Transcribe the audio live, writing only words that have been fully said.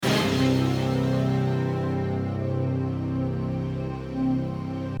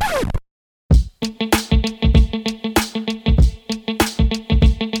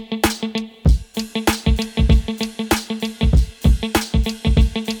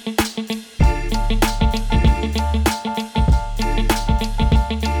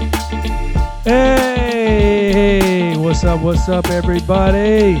What's up,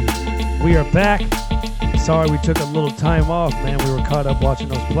 everybody? We are back. Sorry we took a little time off, man. We were caught up watching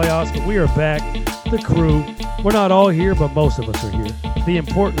those playoffs, but we are back. The crew. We're not all here, but most of us are here. The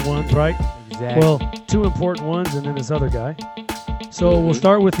important ones, right? Exactly. Well, two important ones and then this other guy. So we'll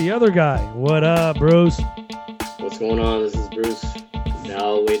start with the other guy. What up, Bruce? What's going on? This is Bruce.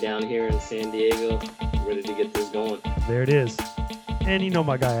 Now way down here in San Diego. Ready to get this going. There it is. And you know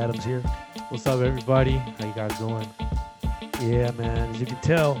my guy Adam's here. What's up, everybody? How you guys doing? Yeah, man. As you can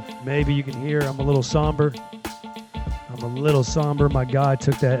tell, maybe you can hear, I'm a little somber. My guy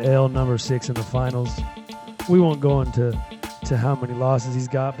took that L number 6 in the finals. We won't go into how many losses he's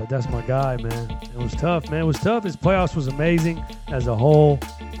got, but that's my guy, man. It was tough, man. It was tough. His playoffs was amazing as a whole.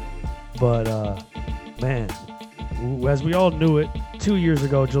 But, man, as we all knew it, 2 years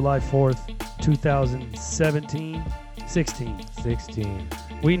ago, July 4th, 2016,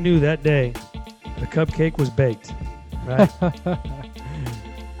 we knew that day the cupcake was baked, right?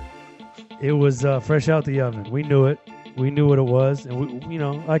 It was fresh out the oven. We knew it. We knew what it was. And,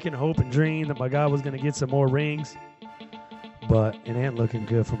 I can hope and dream that my guy was going to get some more rings. But it ain't looking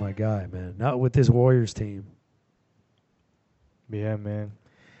good for my guy, man. Not with this Warriors team. Yeah, man.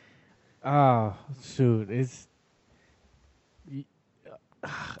 Shoot. It's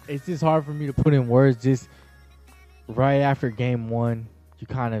just hard for me to put in words. Just right after game one, you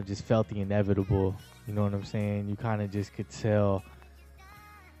kind of just felt the inevitable. You know what I'm saying? You kind of just could tell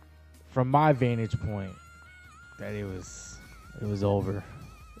from my vantage point that it was over.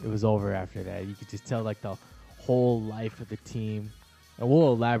 It was over after that. You could just tell like the whole life of the team. And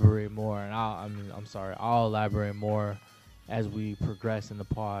we'll elaborate more. And I'll elaborate more as we progress in the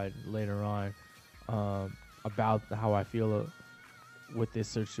pod later on about how I feel with this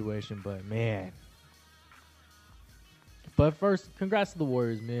situation. But man. But first, congrats to the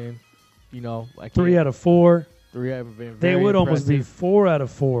Warriors, man. 3 out of 4. They would almost be 4 out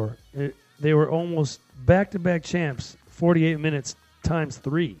of 4. They were almost back-to-back champs, 48 minutes times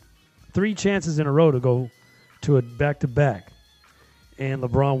 3. 3 chances in a row to go to a back-to-back. And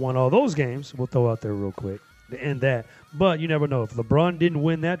LeBron won all those games. We'll throw out there real quick to end that. But you never know. If LeBron didn't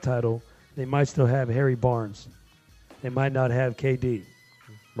win that title, they might still have Harry Barnes. They might not have KD.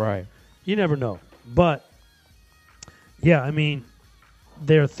 Right. You never know. But, yeah, I mean,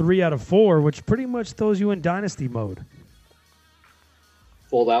 they're 3 out of 4, which pretty much throws you in dynasty mode.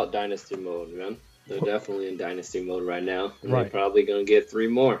 Full out dynasty mode, man. They're definitely in dynasty mode right now. And Right. They're probably going to get 3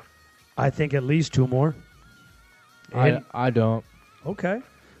 more. I think at least 2 more. I don't. Okay.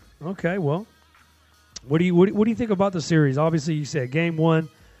 Well, what do you think about the series? Obviously, you said game 1,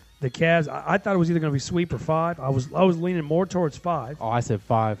 the Cavs. I thought it was either going to be sweep or 5. I was leaning more towards 5. Oh, I said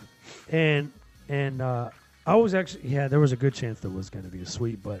 5. And I was actually there was a good chance there was going to be a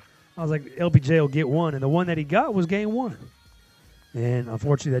sweep, but I was like LBJ will get 1, and the one that he got was game 1. And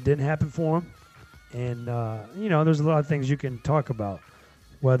unfortunately, that didn't happen for him. And there's a lot of things you can talk about,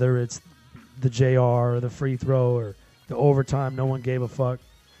 whether it's the JR or the free throw or the overtime, no one gave a fuck.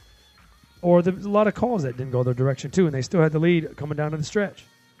 Or there's a lot of calls that didn't go their direction, too, and they still had the lead coming down to the stretch.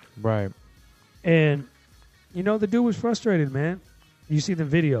 Right. And, the dude was frustrated, man. You see the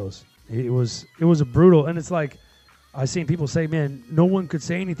videos. It was a brutal, and it's like I've seen people say, man, no one could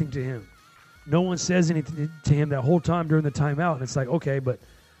say anything to him. No one says anything to him that whole time during the timeout. And it's like, okay, but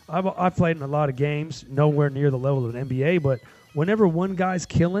I've played in a lot of games, nowhere near the level of an NBA, but whenever one guy's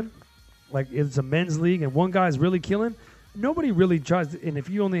killing, like it's a men's league and one guy's really killing, nobody really tries to, and if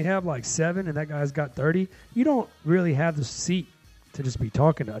you only have like 7 and that guy's got 30, you don't really have the seat to just be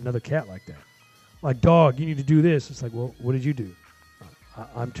talking to another cat like that. Like, dog, you need to do this. It's like, well, what did you do?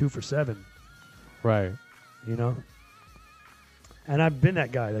 I'm 2 for 7. Right. And I've been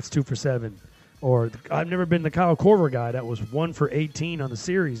that guy that's 2 for 7. Or I've never been the Kyle Korver guy that was 1 for 18 on the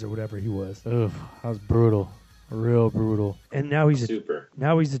series or whatever he was. Ugh, that was brutal. Real brutal. And now he's super.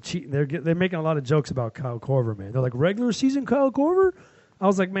 Now he's a cheat. They're making a lot of jokes about Kyle Korver, man. They're like, regular season Kyle Korver? I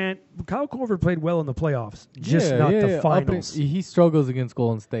was like, man, Kyle Korver played well in the playoffs, just not the finals. He struggles against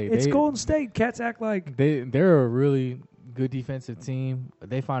Golden State. It's Golden State. Cats act like they're a really good defensive team.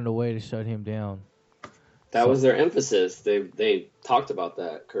 But they find a way to shut him down. That was their emphasis. They talked about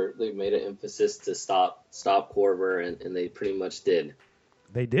that, Kurt. They made an emphasis to stop Korver, and they pretty much did.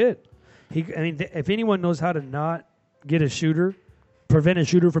 They did. If anyone knows how to not get a shooter, prevent a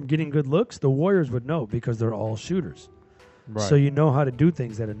shooter from getting good looks, the Warriors would know because they're all shooters. Right. So you know how to do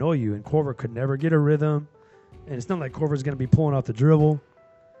things that annoy you. And Korver could never get a rhythm. And it's not like Korver's going to be pulling off the dribble.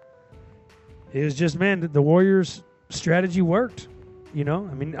 It was just, man, the Warriors' strategy worked. I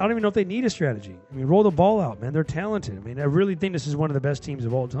don't even know if they need a strategy. Roll the ball out, man. They're talented. I really think this is one of the best teams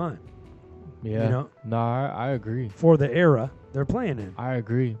of all time. Yeah. You know, No, I agree. for the era they're playing in. I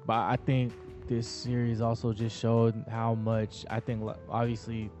agree. But I think this series also just showed how much, I think,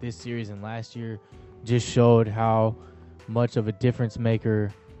 obviously, this series and last year just showed how much of a difference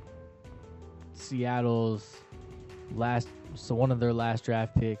maker Seattle's one of their last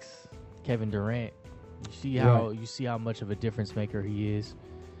draft picks, Kevin Durant. You see how much of a difference maker he is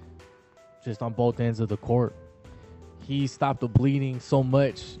just on both ends of the court. He stopped the bleeding so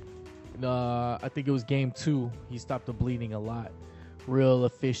much. I think it was game 2. He stopped the bleeding a lot. Real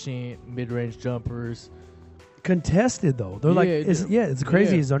efficient mid-range jumpers. Contested though, they're it's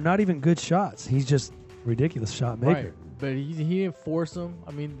crazy. Yeah. They're not even good shots. He's just ridiculous shot maker. Right, but he didn't force them.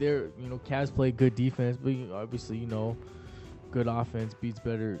 I mean, Cavs play good defense, but obviously, good offense beats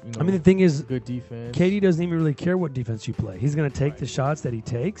better. I mean, the thing is, good defense. KD doesn't even really care what defense you play. He's going to take the shots that he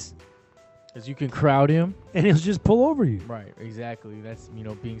takes, because you can crowd him, and he'll just pull over you. Right, exactly. That's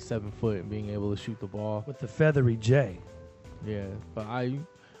being 7 foot and being able to shoot the ball with the feathery J. Yeah, but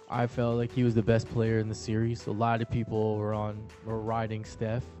I felt like he was the best player in the series. A lot of people were riding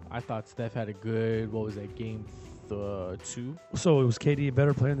Steph. I thought Steph had a good, what was that, game 2? So was KD a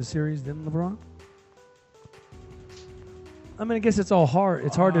better player in the series than LeBron? I mean, I guess it's all hard.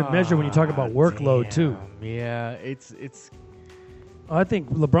 It's hard to measure when you talk about workload too. Yeah, it's. I think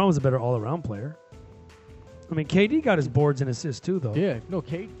LeBron was a better all-around player. I mean, KD got his boards and assists too, though. Yeah, no,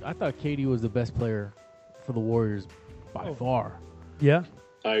 I thought KD was the best player for the Warriors by far. Yeah,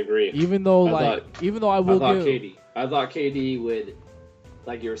 I agree. Even though I thought KD would,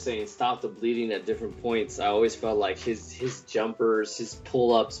 like you were saying, stop the bleeding at different points. I always felt like his jumpers, his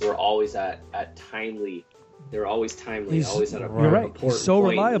pull-ups were always at timely. They were always timely. Always at a you're right. He's so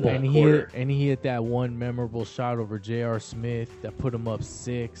reliable. And he hit that one memorable shot over J.R. Smith that put him up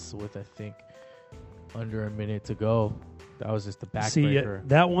 6 with, I think, under a minute to go. That was just the backbreaker. See,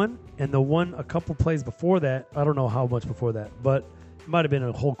 that one and the one a couple plays before that, I don't know how much before that, but it might have been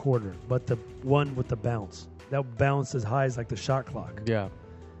a whole quarter. But the one with the bounce, that bounce as high as like the shot clock. Yeah.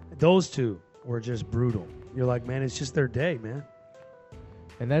 Those two were just brutal. You're like, man, it's just their day, man.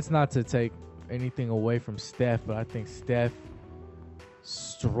 And that's not to take anything away from Steph, but I think Steph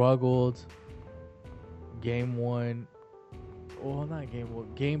struggled game 1. Well, not game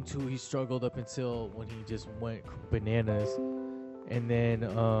 1. Game 2, he struggled up until when he just went bananas. And then,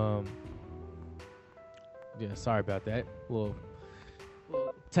 sorry about that. Little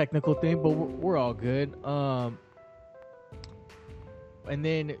technical thing, but we're all good. And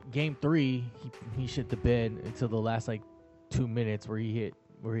then game 3, he shit the bed until the last 2 minutes where he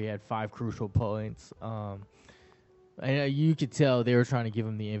had 5 crucial points. And you could tell they were trying to give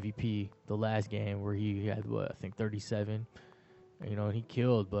him the MVP the last game where he had, I think 37. And he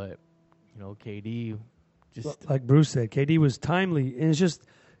killed, but, KD just... Like Bruce said, KD was timely. And it's just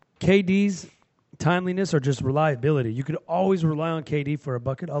KD's timeliness or just reliability. You could always rely on KD for a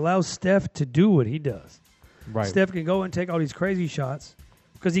bucket. Allow Steph to do what he does. Right. Steph can go and take all these crazy shots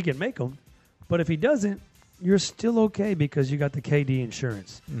because he can make them. But if he doesn't, you're still okay because you got the KD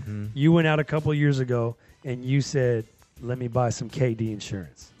insurance. Mm-hmm. You went out a couple years ago and you said, let me buy some KD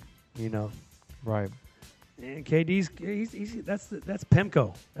insurance. Right. And KD's that's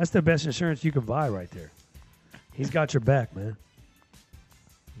PEMCO. That's the best insurance you can buy right there. He's got your back, man.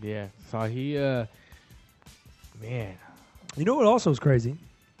 Yeah. So he, man. You know what also is crazy?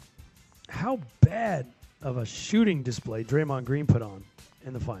 How bad of a shooting display Draymond Green put on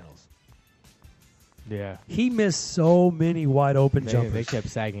in the finals. Yeah. He missed so many wide open jumpers. They kept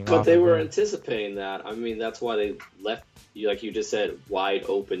sagging but off. They were anticipating that. I mean, that's why they left, like you just said, wide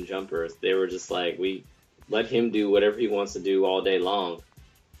open jumpers. They were just like, we let him do whatever he wants to do all day long,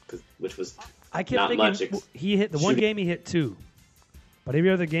 which was I kept not thinking much. He hit the one game he hit 2, but every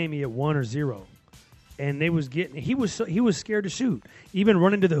other game he hit 1 or 0. And he was scared to shoot. Even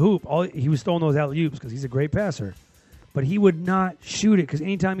running to the hoop, he was throwing those alley-oops because he's a great passer. But he would not shoot it because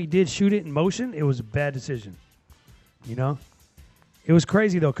anytime he did shoot it in motion, it was a bad decision. It was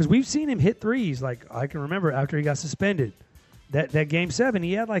crazy, though, because we've seen him hit threes. Like, I can remember after he got suspended. That Game 7,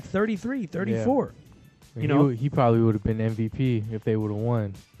 he had 33, 34. Yeah. He probably would have been MVP if they would have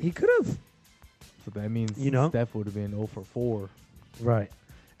won. He could have. So that means Steph would have been 0 for 4. Right.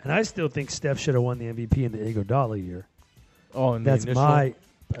 And I still think Steph should have won the MVP in the Iguodala year. Oh, and that's my...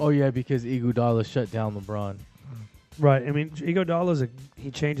 Oh, yeah, because Iguodala shut down LeBron. Right. I mean, Iguodala's he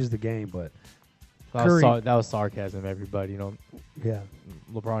changes the game, but that was sarcasm, everybody. Yeah.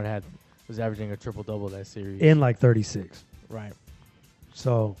 LeBron was averaging a triple-double that series. In 36. Right.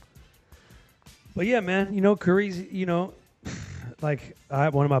 So, but yeah, man, Curry's, like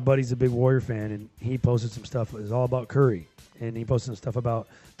one of my buddies, a big Warrior fan, and he posted some stuff. It was all about Curry, and he posted some stuff about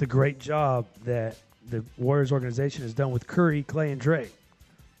the great job that the Warriors organization has done with Curry, Clay, and Dre.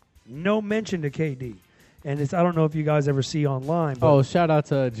 No mention to KD, and I don't know if you guys ever see online. But shout out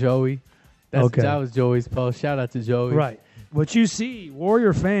to Joey. That was Joey's post. Shout out to Joey. Right. But you see,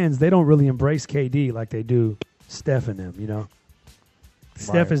 Warrior fans, they don't really embrace KD like they do Steph and them, you know?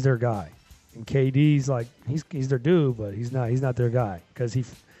 Steph Right. is their guy. And KD's like, he's their dude, but he's not their guy. Because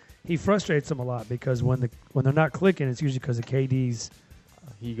he frustrates them a lot because when they're not clicking, it's usually because of KD's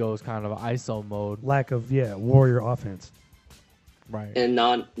He goes kind of ISO mode. lack of, Warrior offense. Right. And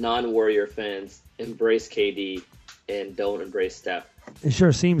non-Warrior fans embrace KD and don't embrace Steph. It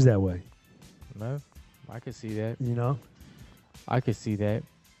sure seems that way, No, I could see that. you know? I could see that.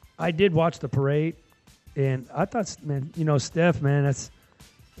 I did watch the parade, and I thought, man, you know, Steph, man, it's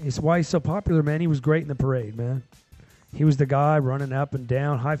why he's so popular, man. He was great in the parade, man. He was the guy running up and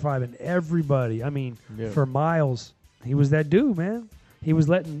down, high-fiving everybody. I mean, Yeah. for miles, he was that dude, man. He was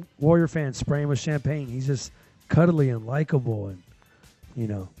letting Warrior fans spray him with champagne. He's just cuddly and likable, and, you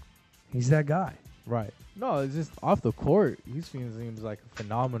know, he's that guy. Right. No, it's just off the court. He seems like a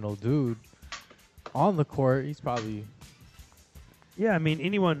phenomenal dude. On the court, he's probably... Yeah, I mean,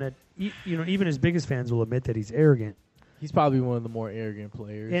 anyone that, you know, even his biggest fans will admit that he's arrogant. He's probably one of the more arrogant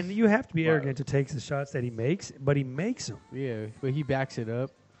players. And you have to be Right. arrogant to take the shots that he makes, but he makes them. Yeah, but he backs it up.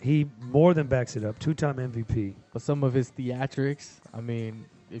 He more than backs it up. 2-time MVP. But some of his theatrics, I mean,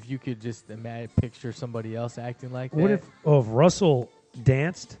 if you could just picture somebody else acting like What that. if Russell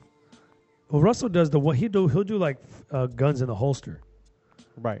danced? Well, Russell does he'll do like guns in the holster,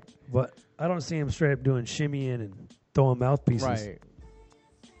 Right. but I don't see him straight up doing shimmying and throwing mouthpieces. Right.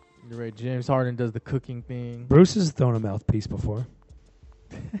 You're right. James Harden does the cooking thing. Bruce has thrown a mouthpiece before.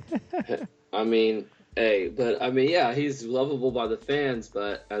 I mean, yeah, he's lovable by the fans,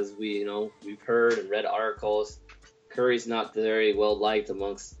 but as we've heard and read articles, Curry's not very well liked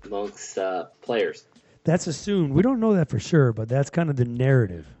amongst players. That's assumed. We don't know that for sure, but that's kind of the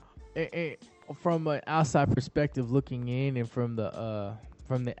narrative. From an outside perspective, looking in, and from the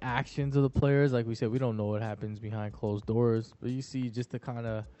actions of the players, like we said, we don't know what happens behind closed doors. But you see just the kind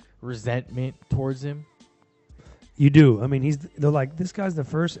of resentment towards him. You do. I mean, they're like, this guy's the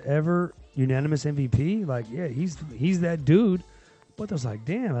first ever unanimous MVP. Like, yeah, he's that dude. But there's like,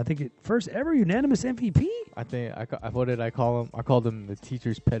 damn, I think first ever unanimous MVP. I think what did I call him? I called him the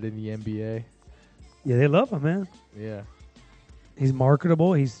teacher's pet in the NBA. Yeah, they love him, man. Yeah. He's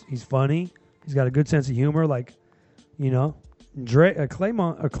marketable. He's funny. He's got a good sense of humor. Like, you know, Clay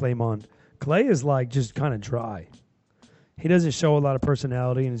is like just kind of dry. He doesn't show a lot of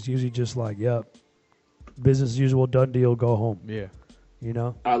personality, and it's usually just like, yep, business as usual, done deal, go home. Yeah.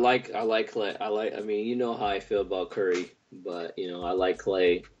 I like Clay. I mean, you know how I feel about Curry, but I like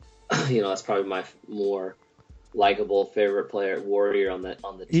Clay. That's probably my more likable favorite player, Warrior on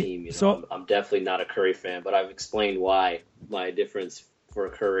the team. I'm definitely not a Curry fan, but I've explained why my difference for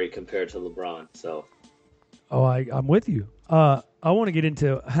Curry compared to LeBron. So, I'm with you. I want to get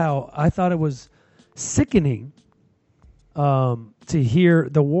into how I thought it was sickening to hear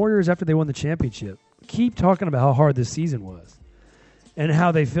the Warriors after they won the championship keep talking about how hard this season was and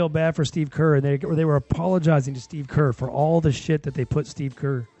how they feel bad for Steve Kerr, and they were apologizing to Steve Kerr for all the shit that they put Steve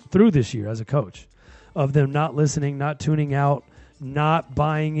Kerr through this year as a coach, of them not listening, not tuning out, not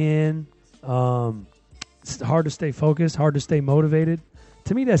buying in. It's hard to stay focused, hard to stay motivated.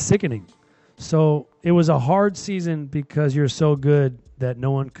 To me, that's sickening. So it was a hard season because you're so good that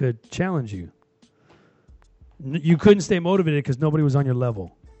no one could challenge you. You couldn't stay motivated because nobody was on your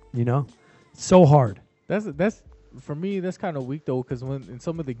level. So hard. That's for me. That's kind of weak though, because when in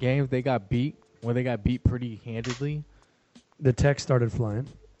some of the games they got beat pretty handedly, the text started flying.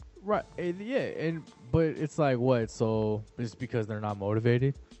 Right. But it's like what? So it's because they're not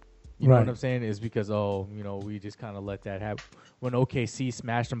motivated. You know what I'm saying? It's because we just kind of let that happen. When OKC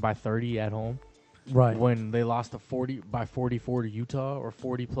smashed them by 30 at home. Right. When they lost by 44 to Utah, or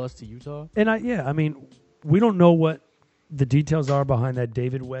 40 plus to Utah. And I mean, we don't know what the details are behind that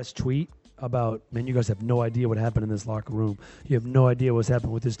David West tweet about, man, you guys have no idea what happened in this locker room. You have no idea what's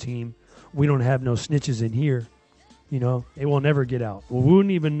happened with this team. We don't have no snitches in here. It will never get out. Well, we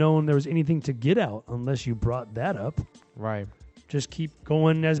wouldn't even know there was anything to get out unless you brought that up. Right. Just keep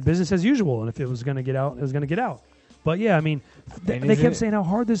going as business as usual. And if it was going to get out, it was going to get out. But, yeah, I mean, they kept saying how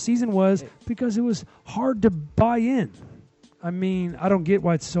hard this season was because it was hard to buy in. I mean, I don't get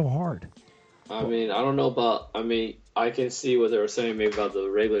why it's so hard. I mean, I don't know about – I can see what they were saying maybe about the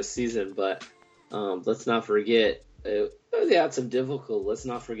regular season, but let's not forget they had some difficult. Let's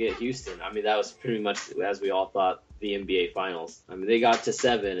not forget Houston. I mean, that was pretty much, as we all thought, the NBA Finals. I mean, they got to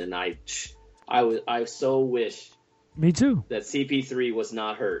 7, and I so wish Me too. that CP3 was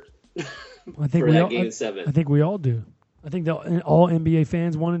not hurt I think for that Game 7. I think we all do. I think all NBA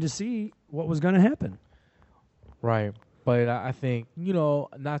fans wanted to see what was going to happen. Right. But I think,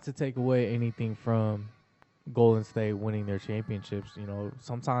 not to take away anything from Golden State winning their championships,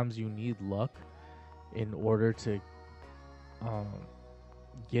 sometimes you need luck in order to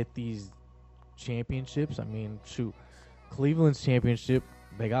get these championships. I mean, shoot, Cleveland's championship,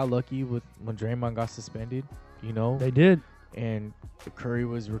 they got lucky when Draymond got suspended, They did. and Curry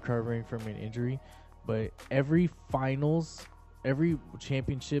was recovering from an injury. But every finals, every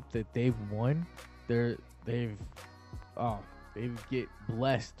championship that they've won, they get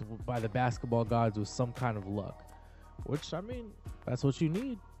blessed by the basketball gods with some kind of luck, which, I mean, that's what you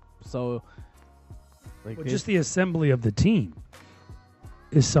need. So, Just the assembly of the team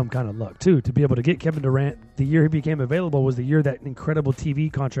is some kind of luck too. To be able to get Kevin Durant the year he became available was the year that incredible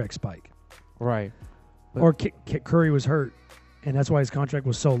TV contract spike. right. Or Curry was hurt, and that's why his contract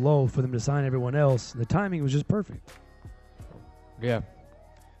was so low for them to sign everyone else. The timing was just perfect. Yeah.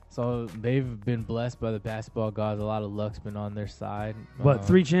 So they've been blessed by the basketball gods. A lot of luck's been on their side. But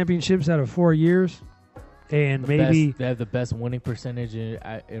 3 championships out of 4 years, and they have the best winning percentage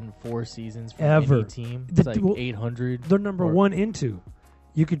in 4 seasons from Ever. any team. It's like 800. They're number 1 and 2.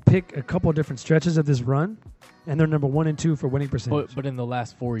 You could pick a couple of different stretches of this run, and they're number 1 and 2 for winning percentage. But in the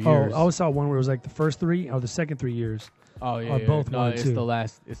last 4 years. I always saw one where it was like the first 3 or the second 3 years. Oh yeah. are both no, 1 and it's 2. the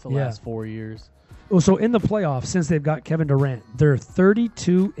last. It's the last 4 years. Well, so in the playoffs, since they've got Kevin Durant, they're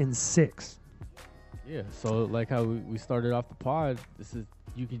 32-6. Yeah. So like how we started off the pod,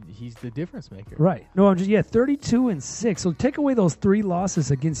 he's the difference maker. Right. No, I'm just 32-6. So take away those 3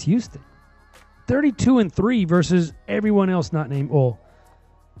 losses against Houston. 32-3 versus everyone else not named. Well,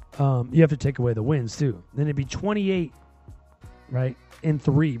 you have to take away the wins too. Then it'd be 28, right, in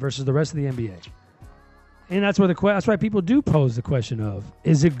 3 versus the rest of the NBA. And that's why people do pose the question of,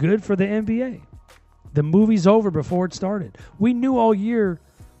 is it good for the NBA? The movie's over before it started. We knew all year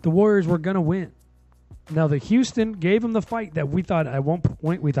the Warriors were going to win. Now, the Houston gave them the fight that we thought at one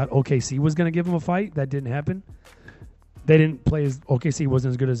point OKC was going to give them a fight. That didn't happen. They didn't play as OKC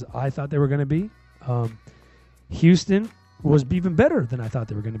wasn't as good as I thought they were going to be. Houston was even better than I thought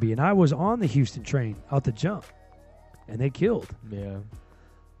they were going to be. And I was on the Houston train out the jump. And they killed. Yeah.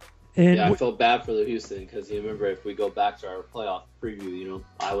 And I felt bad for the Houston because you remember if we go back to our playoff preview,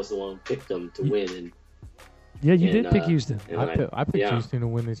 I was the one who picked them to win. And yeah, you did pick Houston. I picked Houston to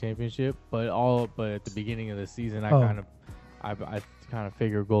win the championship, but at the beginning of the season, I kind of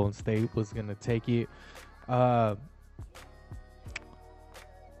figured Golden State was going to take it. Yeah,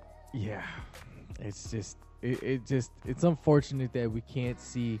 it's just it's unfortunate that we couldn't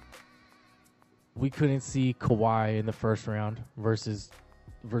see Kawhi in the first round versus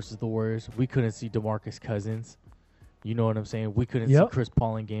the Warriors. We couldn't see DeMarcus Cousins. You know what I'm saying? We couldn't see Chris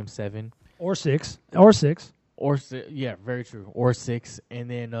Paul in Game 7 or 6. Yeah, very true. Or 6, and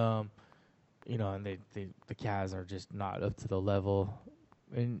then and the Cavs are just not up to the level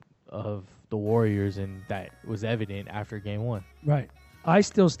of the Warriors, and that was evident after Game 1. Right. I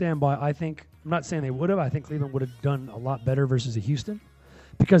still stand by. I'm not saying they would have. I think Cleveland would have done a lot better versus Houston,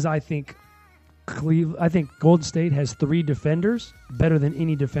 because I think Golden State has 3 defenders better than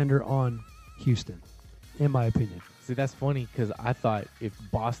any defender on Houston, in my opinion. See, that's funny because I thought if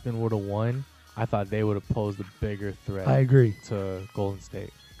Boston would have won, I thought they would have posed a bigger threat. I agree. To Golden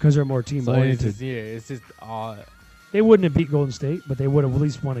State because they're more team oriented. It's just they wouldn't have beat Golden State, but they would have at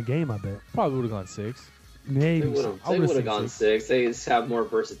least won a game. I bet. Probably would have gone 6. Maybe they would have gone 6. They just have more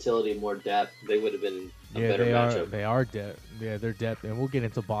versatility, more depth. They would have been a better matchup. They are depth. Yeah, they're depth, and we'll get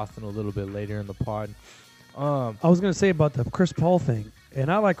into Boston a little bit later in the pod. I was going to say about the Chris Paul thing,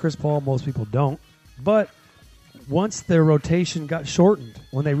 and I like Chris Paul. Most people don't, but once their rotation got shortened,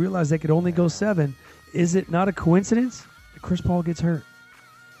 when they realized they could only go 7, is it not a coincidence that Chris Paul gets hurt?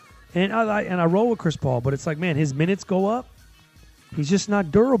 And I roll with Chris Paul, but it's like, man, his minutes go up. He's just not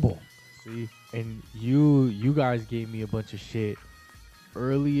durable. See, and you guys gave me a bunch of shit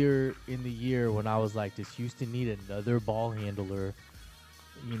earlier in the year when I was like, does Houston need another ball handler?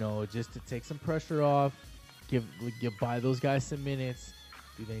 Just to take some pressure off, give buy those guys some minutes.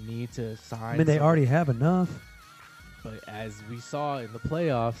 Do they need to sign? I mean, they already have enough. But as we saw in the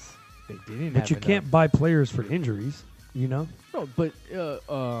playoffs, they didn't. But you can't buy players for injuries, No, but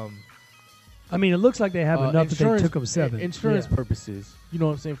I mean, it looks like they have enough that they took them 7. Insurance purposes, you know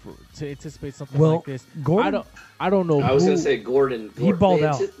what I'm saying, to anticipate something like this. Gordon, I don't know. I was going to say Gordon. He balled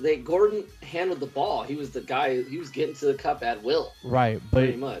out. Gordon handled the ball. He was the guy. He was getting to the cup at will. Right,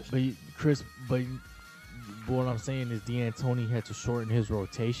 pretty much. But what I'm saying is D'Antoni had to shorten his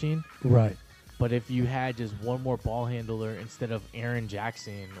rotation. Right. But if you had just one more ball handler instead of Aaron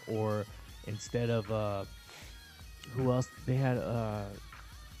Jackson or instead of who else they had?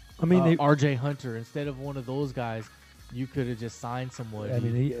 R.J. Hunter. Instead of one of those guys, you could have just signed someone. I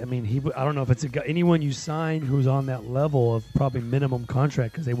don't know if it's anyone you sign who's on that level of probably minimum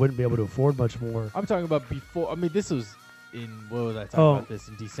contract because they wouldn't be able to afford much more. I'm talking about before. I mean, this was in what was I talking about this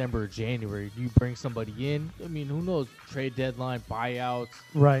in December or January? You bring somebody in. I mean, who knows? Trade deadline, buyouts.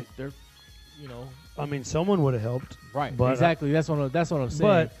 Right. They're, you know. I mean, someone would have helped. Right. But, exactly. That's what I'm saying.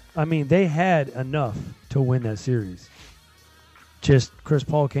 But I mean, they had enough to win that series. Just Chris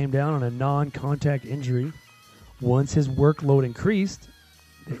Paul came down on a non-contact injury. Once his workload increased,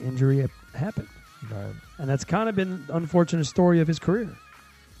 the injury happened. Right. And that's kind of been the unfortunate story of his career.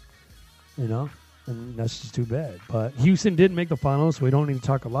 You know? And that's just too bad. But Houston did make the finals, so we don't need to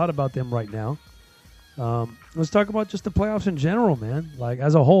talk a lot about them right now. Let's talk about just the playoffs in general, man. Like,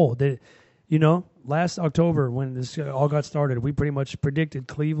 as a whole. Last October when this all got started, we pretty much predicted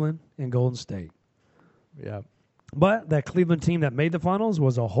Cleveland and Golden State. Yeah. But that Cleveland team that made the finals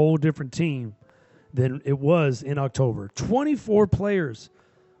was a whole different team than it was in October. 24 players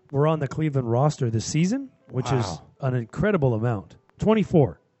were on the Cleveland roster this season, which is an incredible amount.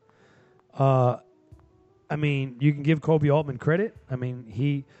 24. I mean, you can give Kobe Altman credit. I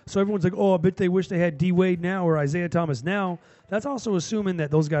mean, so everyone's like, oh, I bet they wish they had D. Wade now or Isaiah Thomas now. That's also assuming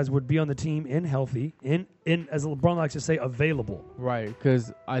that those guys would be on the team and healthy, in as LeBron likes to say, available. Right,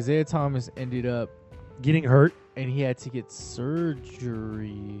 because Isaiah Thomas ended up getting hurt. And he had to get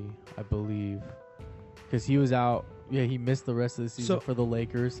surgery, I believe, because he was out. Yeah, he missed the rest of the season for the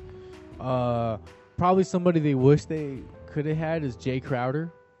Lakers. Probably somebody they wish they could have had is Jay Crowder.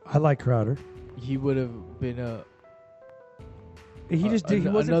 I like Crowder. He would have been He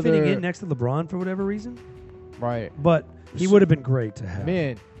wasn't fitting in next to LeBron for whatever reason. Right. But he would have been great to have.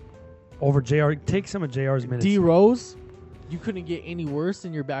 Man. Over JR. Take some of JR's minutes. D. Rose. You couldn't get any worse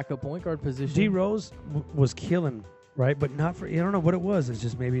in your backup point guard position. D. Rose was killing, right? But not for, I don't know what it was. It's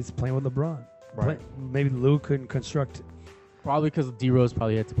just maybe it's playing with LeBron. Right. Maybe Lou couldn't construct. Probably because D. Rose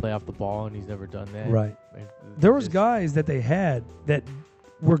probably had to play off the ball, and he's never done that. Right. There was guys that they had that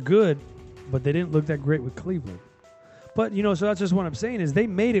were good, but they didn't look that great with Cleveland. But, so that's just what I'm saying is they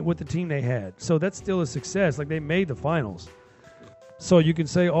made it with the team they had. So that's still a success. Like, they made the finals. So you can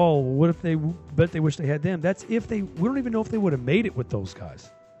say, oh, what if they bet they wish they had them? That's if we don't even know if they would have made it with those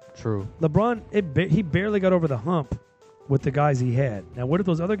guys. True. LeBron, he barely got over the hump with the guys he had. Now, what if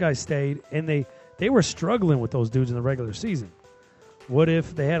those other guys stayed and they were struggling with those dudes in the regular season? What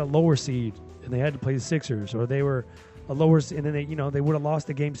if they had a lower seed and they had to play the Sixers, or they were a lower and then they would have lost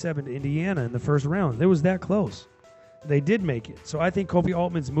the Game 7 to Indiana in the first round? It was that close. They did make it. So I think Kobe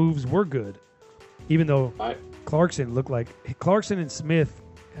Altman's moves were good, even though Clarkson looked like Clarkson and Smith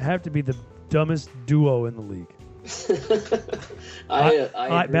have to be the dumbest duo in the league.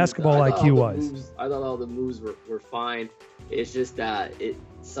 I basketball IQ wise. I thought all the moves were fine. It's just that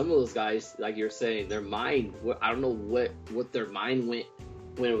some of those guys, like you're saying, their mind. I don't know what their mind went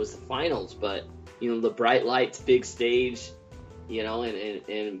when it was the finals, but the bright lights, big stage,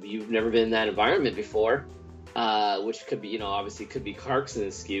 and you've never been in that environment before. Which could be, obviously could be Clarkson's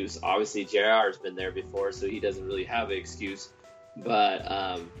excuse. Obviously, JR's been there before, so he doesn't really have an excuse. But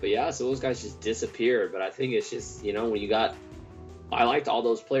yeah, so those guys just disappeared. But I think it's just, when I liked all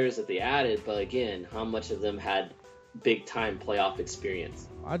those players that they added, but again, how much of them had big time playoff experience?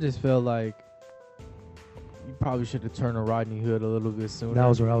 I just feel like you probably should have turned to Rodney Hood a little bit sooner. That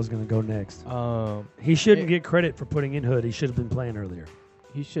was where I was going to go next. He shouldn't get credit for putting in Hood. He should have been playing earlier.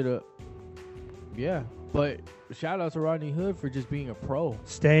 He should have. Yeah. But shout out to Rodney Hood for just being a pro.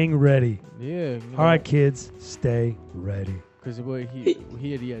 Staying ready. Yeah. All right, kids, stay ready. Because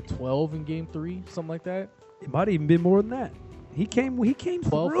he had 12 in Game 3, something like that. It might have even been more than that. He came 12,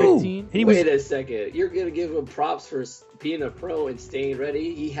 through. 15. Wait a second. You're going to give him props for being a pro and staying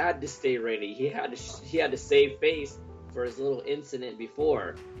ready? He had to stay ready. He had to save face for his little incident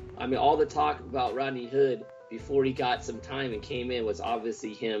before. I mean, all the talk about Rodney Hood before he got some time and came in was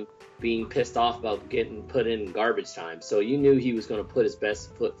obviously him being pissed off about getting put in garbage time. So you knew he was going to put his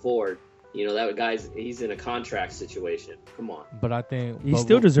best foot forward. He's in a contract situation. Come on. But I think he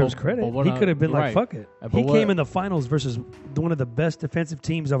still deserves credit. He could have been like, fuck it. He came in the finals versus one of the best defensive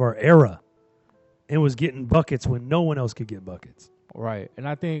teams of our era and was getting buckets when no one else could get buckets. Right. And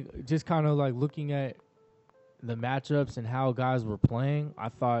I think just kind of like looking at the matchups and how guys were playing, I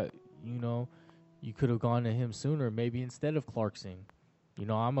thought, you could have gone to him sooner, maybe instead of Clarkson.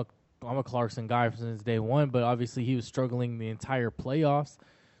 I'm a Clarkson guy since day one, but obviously he was struggling the entire playoffs.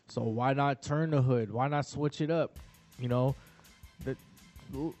 So why not turn the hood? Why not switch it up? You know, that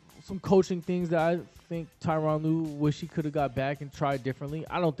some coaching things that I think Tyronn Lue wish he could have got back and tried differently.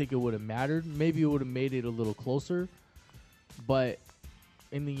 I don't think it would have mattered. Maybe it would have made it a little closer. But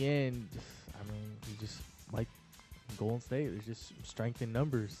in the end, I mean, you just like Golden State. There's just strength in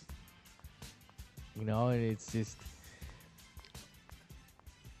numbers. You know, and it's just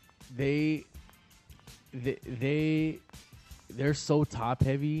they're so top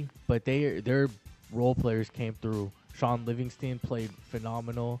heavy, but their role players came through. Sean Livingston played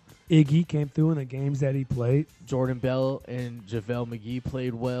phenomenal. Iggy came through in the games that he played. Jordan Bell and JaVale McGee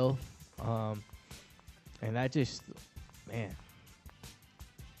played well. And that just, man.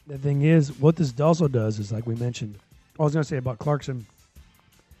 The thing is, what this also does is, like we mentioned, I was going to say about Clarkson.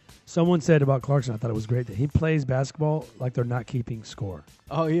 Someone said about Clarkson, I thought it was great, that he plays basketball like they're not keeping score.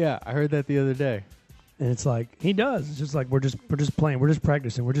 Oh, yeah. I heard that the other day. And it's like, he does. It's just like, we're just playing. We're just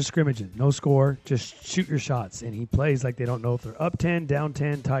practicing. We're just scrimmaging. No score. Just shoot your shots. And he plays like they don't know if they're up 10, down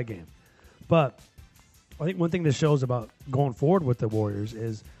 10, tie game. But I think one thing this shows about going forward with the Warriors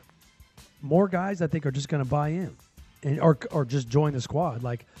is more guys, I think, are just going to buy in and or just join the squad.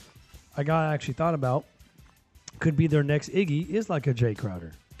 Like, a guy I actually thought about could be their next Iggy is like a Jay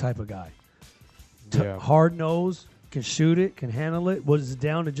Crowder type of guy. Yeah. Hard nose, can shoot it, can handle it, was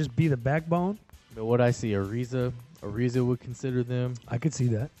down to just be the backbone. But what I see, Ariza would consider them. I could see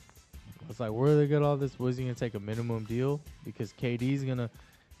that. It's like, where do they get all this? Was he going to take a minimum deal? Because KD's going to,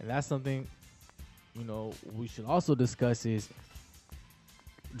 and that's something, you know, we should also discuss is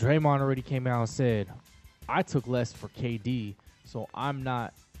Draymond already came out and said, I took less for KD, so I'm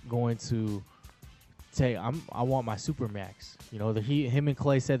not going to take, I want my Supermax. You know, him and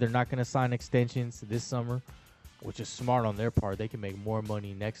Clay said they're not going to sign extensions this summer, which is smart on their part. They can make more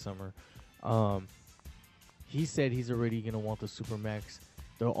money next summer. He said he's already going to want the Supermax.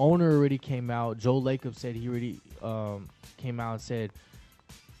 The owner already came out. Joe Lacob said he already came out and said,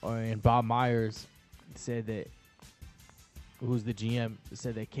 and Bob Myers said that, who's the GM,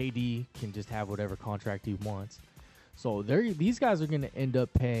 said that KD can just have whatever contract he wants. So these guys are going to end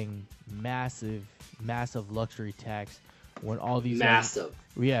up paying massive luxury tax when all these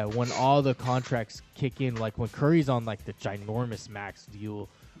when all the contracts kick in. Like when Curry's on like the ginormous max deal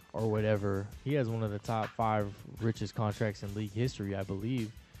or whatever, he has one of the top 5 richest contracts in league history, I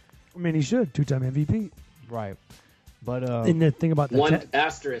believe. I mean, he should. 2-time MVP. Right. But and the thing about that, one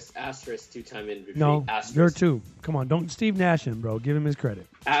asterisk 2-time MVP. No, asterisk. you're 2. Come on, don't Steve Nash him, bro. Give him his credit.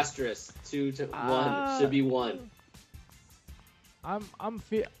 Asterisk 2 to 1 should be 1.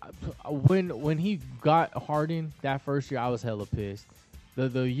 When he got Harden that first year, I was hella pissed.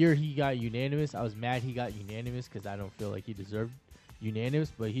 The year he got unanimous, I was mad he got unanimous because I don't feel like he deserved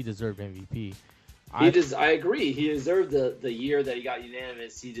unanimous, but he deserved MVP. I agree. He deserved the year that he got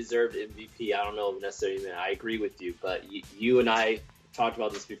unanimous. He deserved MVP. I don't know if necessarily. I agree with you, but you and I talked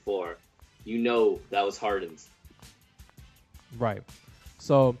about this before. You know that was Harden's. Right.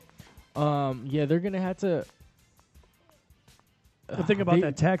 So, yeah, they're gonna have to. The thing about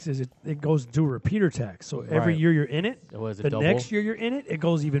that tax is it goes to a repeater tax. So every year you're in it, the double? next year you're in it, it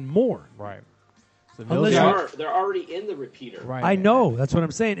goes even more. Right. So they're already in the repeater. Right. I know. That's what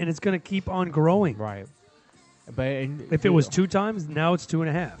I'm saying. And it's going to keep on growing. Right. But if it was 2 times, now it's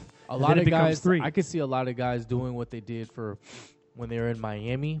 2.5. A lot of guys, 3. I could see a lot of guys doing what they did for when they were in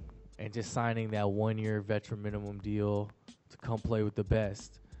Miami and just signing that 1-year veteran minimum deal to come play with the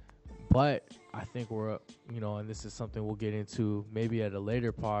best. But I think we're, and this is something we'll get into maybe at a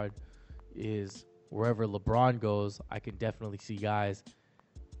later pod, is wherever LeBron goes, I can definitely see guys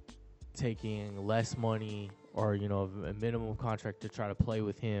taking less money or, a minimum contract to try to play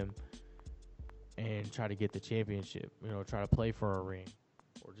with him and try to get the championship, try to play for a ring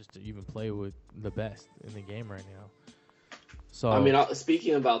or just to even play with the best in the game right now. So I mean,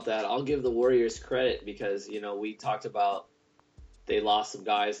 speaking about that, I'll give the Warriors credit because, we talked about they lost some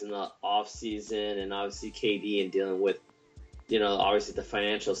guys in the offseason and obviously KD and dealing with, obviously the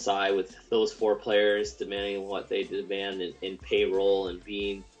financial side with those 4 players demanding what they demand in payroll and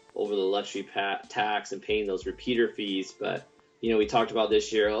being over the luxury tax and paying those repeater fees. But, we talked about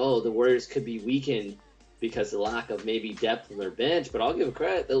this year, the Warriors could be weakened because of the lack of maybe depth on their bench. But I'll give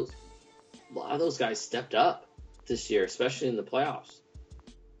credit. A lot of those guys stepped up this year, especially in the playoffs.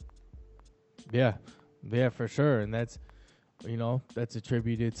 Yeah, for sure. And that's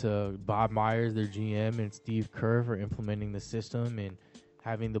attributed to Bob Myers, their GM, and Steve Kerr for implementing the system and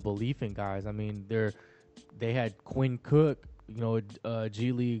having the belief in guys. I mean, they had Quinn Cook,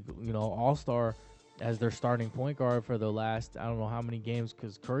 G League, All-Star as their starting point guard for the last, I don't know how many games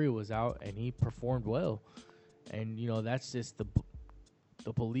because Curry was out, and he performed well. And, that's just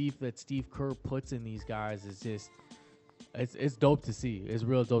the belief that Steve Kerr puts in these guys is just it's dope to see. It's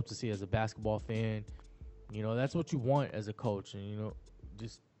real dope to see as a basketball fan. You know, that's what you want as a coach, and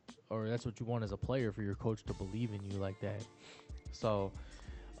or that's what you want as a player, for your coach to believe in you like that. So,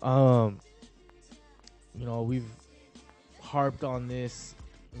 we've harped on this,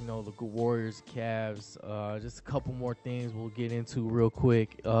 the Warriors, Cavs. Just a couple more things we'll get into real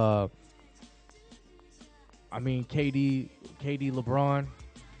quick. KD, LeBron,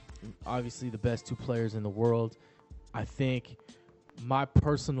 obviously the best two players in the world. I think my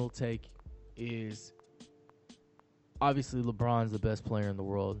personal take is obviously LeBron's the best player in the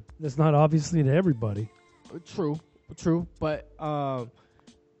world. That's not obviously to everybody. True. But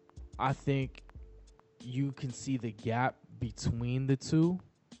I think you can see the gap between the two.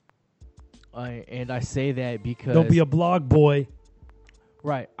 And I say that because... Don't be a blog boy.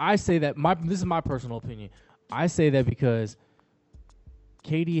 Right. I say that... This is my personal opinion. I say that because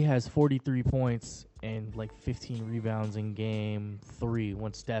KD has 43 points and like 15 rebounds in game 3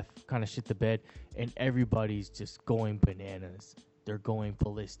 when Steph kind of shit the bed, and everybody's just going bananas. They're going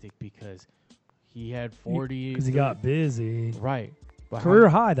ballistic because he had 40. Because he got busy. Right. But career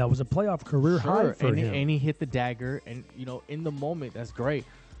high. That was a playoff career high for him. And he hit the dagger, and, in the moment, that's great.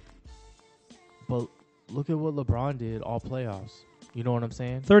 But look at what LeBron did all playoffs. You know what I'm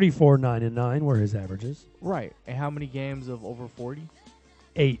saying? 34, 9, and 9 were his averages. Right. And how many games of over 40?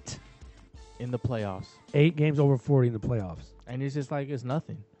 8. In the playoffs. 8 games over 40 in the playoffs. And it's just like it's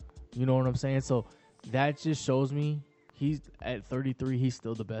nothing. You know what I'm saying? So that just shows me he's at 33, he's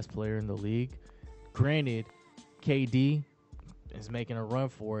still the best player in the league. Granted, KD is making a run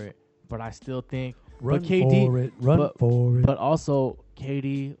for it, but I still think run for it. But also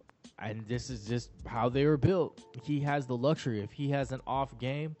KD, and this is just how they were built. He has the luxury. If he has an off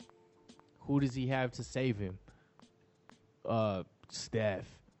game, who does he have to save him? Steph,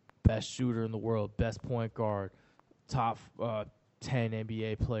 best shooter in the world, best point guard, top 10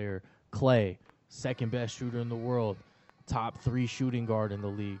 NBA player. Clay, second best shooter in the world, top 3 shooting guard in the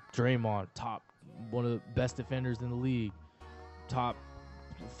league. Draymond, one of the best defenders in the league, top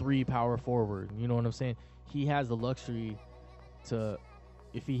 3 power forward. You know what I'm saying? He has the luxury to,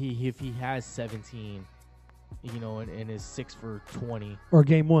 if he has 17, and is 6 for 20, or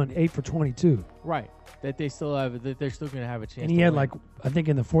game 1, 8 for 22. Right. That they're still going to have a chance. And he had win. I think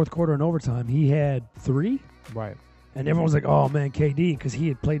in the fourth quarter and overtime, he had 3. Right. And everyone was like, "Oh man, KD," because he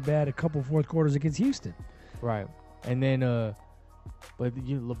had played bad a couple fourth quarters against Houston. Right. And then, but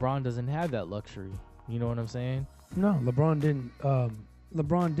LeBron doesn't have that luxury. You know what I'm saying? No, LeBron didn't.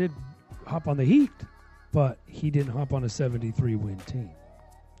 LeBron did hop on the Heat, but he didn't hop on a 73-win team.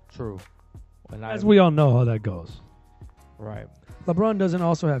 True. As we all know how that goes. Right. LeBron doesn't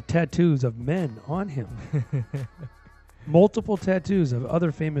also have tattoos of men on him. Multiple tattoos of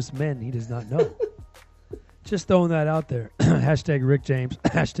other famous men he does not know. Just throwing that out there. Hashtag Rick James.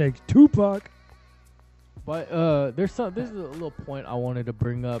 Hashtag Tupac. But there's a little point I wanted to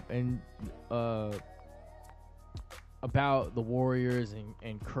bring up, and about the Warriors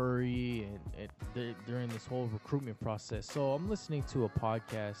and Curry and during this whole recruitment process. So I'm listening to a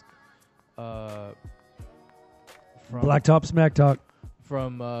podcast from Blacktop Smack Talk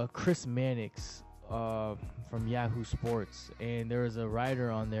from Chris Mannix from Yahoo Sports, and there was a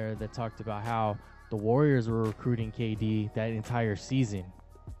writer on there that talked about how the Warriors were recruiting KD that entire season.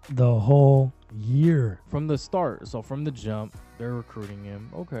 The whole year. From the start. So from the jump, they're recruiting him.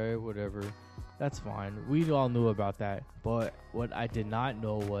 Okay, whatever. That's fine. We all knew about that. But what I did not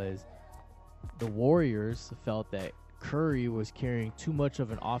know was the Warriors felt that Curry was carrying too much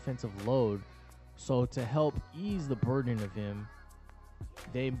of an offensive load. So to help ease the burden of him,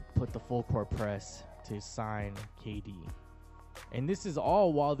 they put the full court press to sign KD. And this is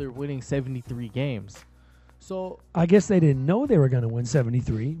all while they're winning 73 games. So I guess they didn't know they were going to win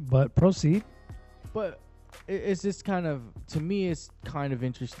 73, but proceed. But it's just kind of, to me, it's kind of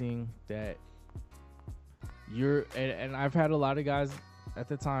interesting that and I've had a lot of guys at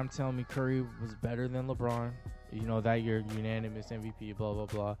the time tell me Curry was better than LeBron. That year, unanimous MVP, blah,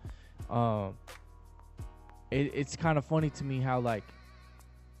 blah, blah. It's kind of funny to me how,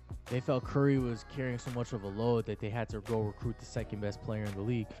 they felt Curry was carrying so much of a load that they had to go recruit the second best player in the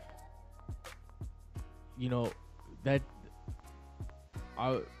league.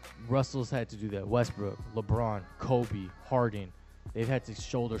 Russell's had to do that. Westbrook, LeBron, Kobe, Harden. They've had to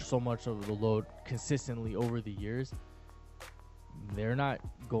shoulder so much of the load consistently over the years. They're not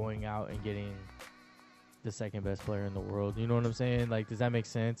going out and getting the second best player in the world. You know what I'm saying? Does that make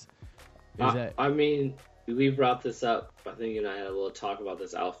sense? I mean, we brought this up. I think you and I had a little talk about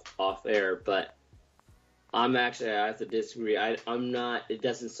this off air, but I have to disagree. I'm not. It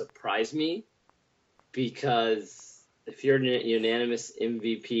doesn't surprise me because if you're a unanimous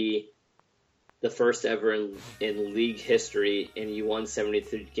MVP, the first ever in league history, and you won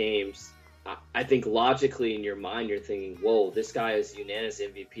 73 games, I think logically in your mind you're thinking, whoa, this guy is unanimous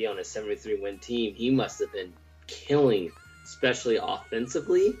MVP on a 73-win team. He must have been killing, especially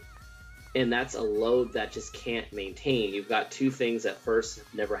offensively. And that's a load that just can't maintain. You've got two things that first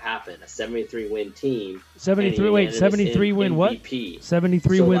never happened: a 73-win team. 73. Wait, 73 win what?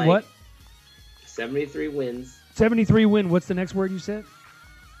 73 so win like, what? 73 wins. 73 win. What's the next word you said?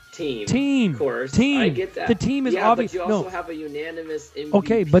 Team. Of course. Team. I get that. The team is obvious. But you also no. have a unanimous MVP.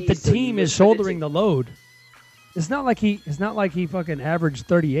 Okay, but the so team is shouldering the load. It's not like he fucking averaged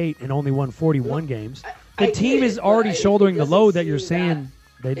 38 and only won 41 games. The team is already shouldering the load that you're saying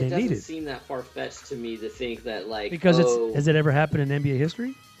they needed. It doesn't seem that far-fetched to me to think that, like, because has it ever happened in NBA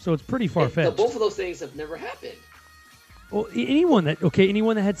history? So it's pretty far-fetched. Both of those things have never happened. Well, anyone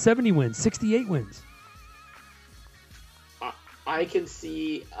that had 70 wins, 68 wins. I can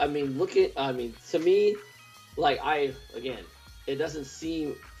see. I mean, to me, like it doesn't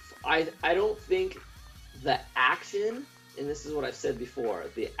seem. I don't think the action, and this is what I've said before,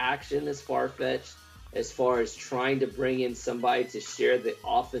 the action is far-fetched as far as trying to bring in somebody to share the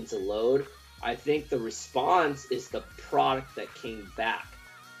offensive load. I think the response is the product that came back.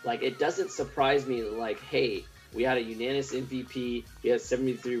 Like, it doesn't surprise me that, like, hey, we had a unanimous MVP, he had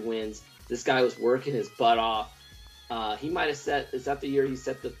 73 wins, this guy was working his butt off. He might have is that the year he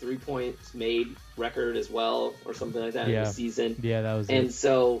set the 3 points made record as well, or something like that in the season? Yeah, that was it. And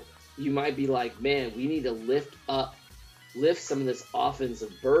so you might be like, man, we need to lift some of this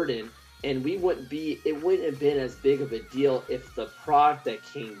offensive burden, and it wouldn't have been as big of a deal if the product that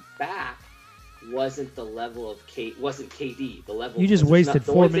came back wasn't the level of wasn't KD. The level you just wasted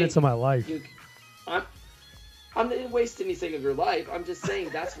 4 minutes of my life. I didn't waste anything of your life. I'm just saying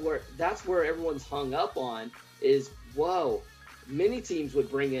that's where everyone's hung up on is, whoa, many teams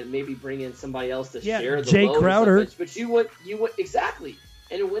would bring in somebody else to share the Jay load, Crowder, but you would exactly,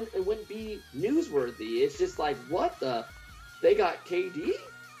 and it wouldn't be newsworthy. It's just like, what they got KD.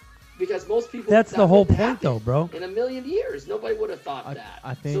 Because most people... That's the whole point, though, bro. In a million years, nobody would have thought that.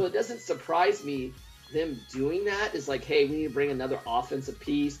 I think, so it doesn't surprise me them doing that. It's like, hey, we need to bring another offensive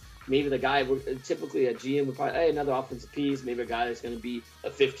piece. Maybe the guy, typically a GM would probably, hey, another offensive piece. Maybe a guy that's going to be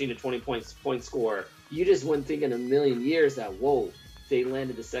a 15 to 20 point scorer. You just wouldn't think in a million years that, whoa, they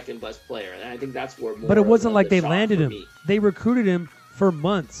landed the second best player. And I think that's where more... But it wasn't like they landed him. They recruited him for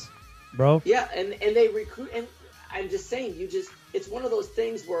months, bro. Yeah, and they recruit... And I'm just saying, it's one of those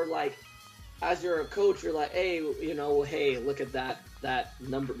things where, like, as you're a coach, you're like, hey, look at that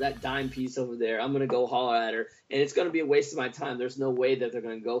number, that dime piece over there. I'm going to go holler at her, and it's going to be a waste of my time. There's no way that they're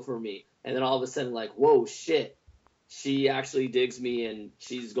going to go for me. And then all of a sudden, like, whoa, shit, she actually digs me, and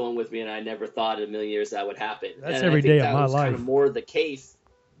she's going with me, and I never thought in a million years that would happen. That's every day of my life. Kind of more the case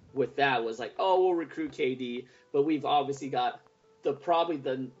with that was like, oh, we'll recruit KD, but we've obviously got the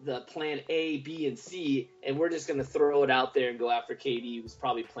plan A, B, and C, and we're just going to throw it out there and go after KD, who's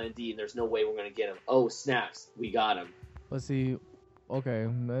probably plan D, and there's no way we're going to get him. Oh, snaps, we got him. Let's see. Okay,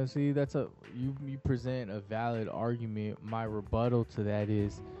 that's you present a valid argument. My rebuttal to that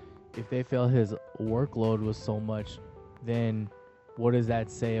is, if they felt his workload was so much, then what does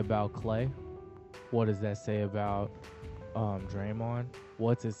that say about Clay? What does that say about Draymond?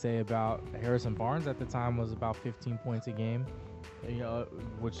 What's it say about Harrison Barnes? At the time was about 15 points a game. You know,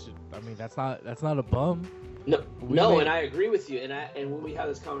 which, I mean, that's not a bum. No, and I agree with you. And when we had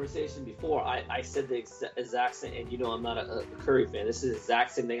this conversation before, I said the exact same. And you know, I'm not a Curry fan. This is the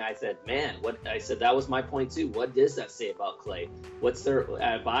exact same thing. I said, man, that was my point too. What does that say about Clay? What's their?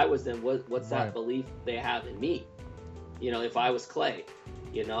 If I was them, what's that belief they have in me? You know, if I was Clay,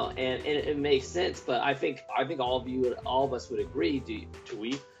 you know, and it makes sense. But I think all of us would agree. Do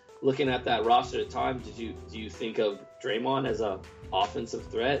we? Looking at that roster at the time, do you think of Draymond as a offensive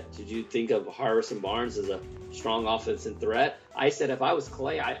threat? Did you think of Harrison Barnes as a strong offensive threat? I said if I was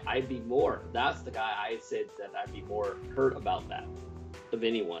Clay, I'd be more. That's the guy I said that I'd be more hurt about that of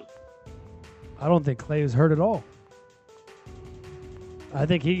anyone. I don't think Clay is hurt at all. I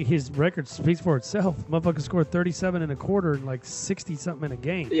think his record speaks for itself. Motherfucker scored 37 and a quarter and like 60-something in a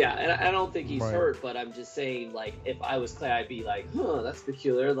game. Yeah, and I don't think he's hurt, but I'm just saying, like, if I was Clay, I'd be like, that's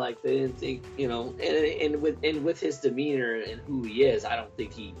peculiar. Like, they didn't think, you know, and with his demeanor and who he is, I don't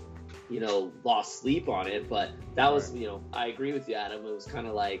think he, you know, lost sleep on it. But that was, you know, I agree with you, Adam. It was kind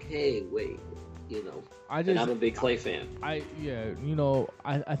of like, hey, wait, you know, and I'm a big Clay fan. I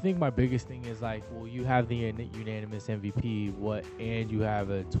think my biggest thing is like, well, you have the unanimous MVP, and you have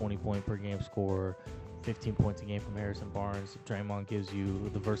a 20 point per game scorer, 15 points a game from Harrison Barnes. Draymond gives you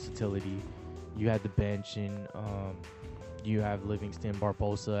the versatility. You had the bench, and you have Livingston,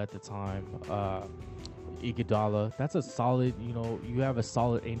 Barbosa at the time, Iguodala. That's a solid, you have a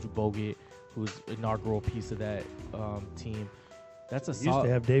solid Andrew Bogut, who's inaugural piece of that team. That's a Used solid.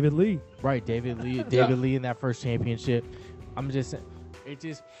 to have David Lee. Right, David Lee in that first championship. I'm just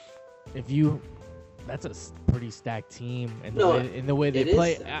saying, that's a pretty stacked team, and the way they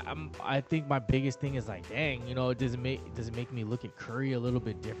play. I think my biggest thing is like, dang, does it make me look at Curry a little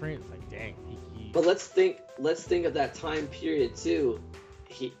bit different? It's like, dang. But let's think of that time period too.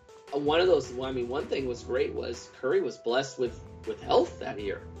 One thing was great was Curry was blessed with health that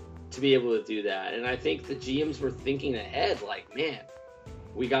year to be able to do that, and I think the GMs were thinking ahead, like, man,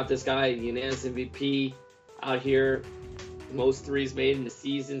 we got this guy, unanimous MVP out here. Most threes made in the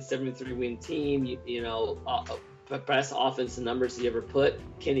season, 73-win team, best offensive numbers he ever put.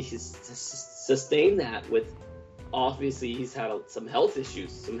 Can he sustain that with, obviously, he's had some health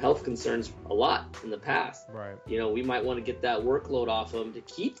issues, some health concerns a lot in the past. Right. We might want to get that workload off him to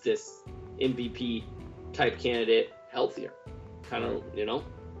keep this MVP type candidate healthier. Kind of,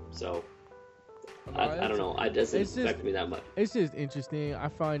 So, I don't know. It doesn't affect me that much. It's just interesting. I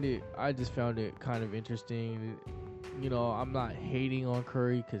just found it kind of interesting. I'm not hating on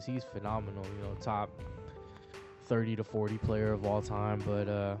Curry because he's phenomenal, top 30 to 40 player of all time.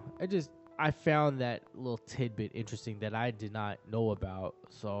 But I found that little tidbit interesting that I did not know about.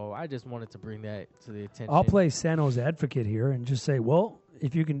 So I just wanted to bring that to the attention. I'll play Sano's advocate here and just say, well,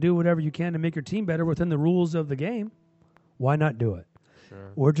 if you can do whatever you can to make your team better within the rules of the game, why not do it?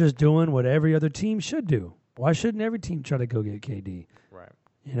 Sure. We're just doing what every other team should do. Why shouldn't every team try to go get KD? Right.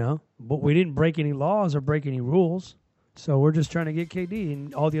 But we didn't break any laws or break any rules. So we're just trying to get KD,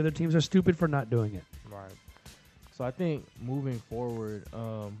 and all the other teams are stupid for not doing it. Right. So I think moving forward,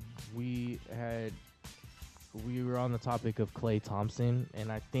 we were on the topic of Klay Thompson,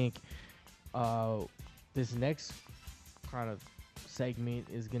 and I think this next kind of segment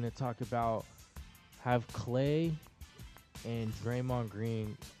is going to talk about have Klay and Draymond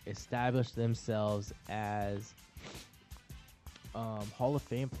Green establish themselves as Hall of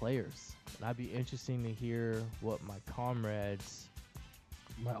Fame players. And I'd be interesting to hear what my comrades,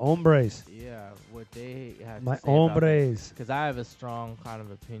 my hombres, what they have my to say about it. hombres. Because I have a strong kind of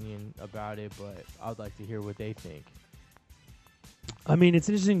opinion about it, but I'd like to hear what they think. I mean, it's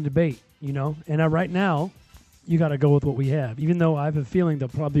an interesting debate, and right now, you got to go with what we have. Even though I have a feeling they'll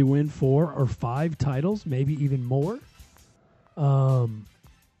probably win 4 or 5 titles, maybe even more. Well,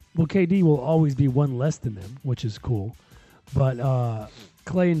 KD will always be one less than them, which is cool. But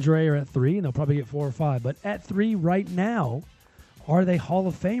Klay and Dre are at 3, and they'll probably get 4 or 5. But at 3 right now, are they Hall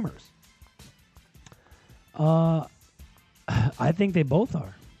of Famers? I think they both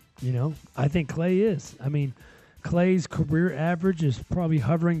are. I think Klay is. I mean, Klay's career average is probably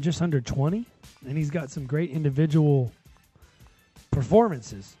hovering just under 20, and he's got some great individual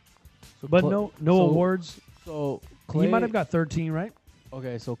performances. But no awards. So Klay, He might have got 13, right?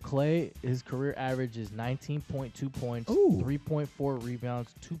 Okay, so Klay, his career average is 19.2 points, Ooh. 3.4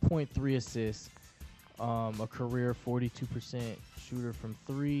 rebounds, 2.3 assists, a career 42% shooter from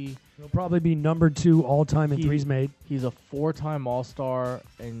 3. He'll probably be number 2 all-time in threes made. He's a 4-time All-Star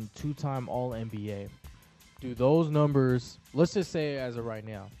and 2-time All-NBA. Dude, those numbers, let's just say as of right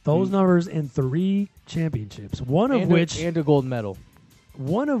now. Those numbers in 3 championships, one of which, the gold medal.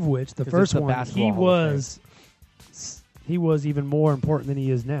 the first one, he was even more important than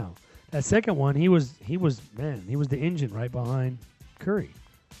he is now. That second one, he was the engine right behind Curry.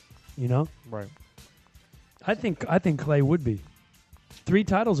 Right. I think Klay would be. 3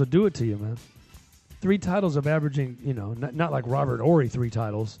 titles will do it to you, man. 3 titles of averaging, not like Robert Horry 3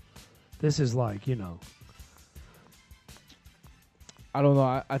 titles. This is like, I don't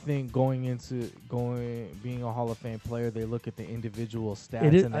know. I think being a Hall of Fame player, they look at the individual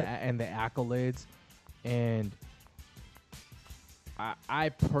stats and the accolades, and I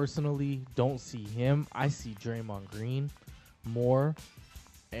personally don't see him. I see Draymond Green more,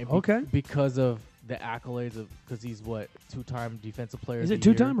 and because of the accolades because he's 2-time defensive player. Is it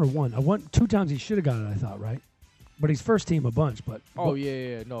 2-time or 1? 2 times he should have got it, I thought, right? But he's first team a bunch. But no,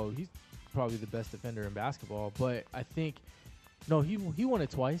 he's probably the best defender in basketball. But I think he won it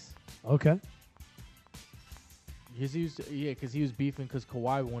twice. Okay. Because he was beefing because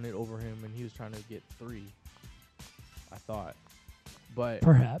Kawhi won it over him and he was trying to get 3. I thought, but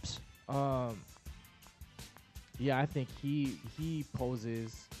perhaps. I think he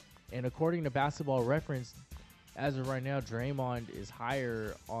poses. And according to Basketball Reference, as of right now, Draymond is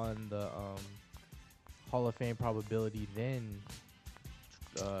higher on the Hall of Fame probability than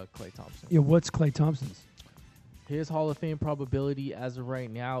Klay Thompson. Yeah, what's Klay Thompson's? His Hall of Fame probability as of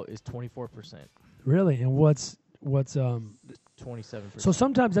right now is 24%, Really? And what's 27%. So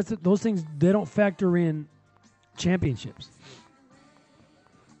sometimes those things, they don't factor in championships.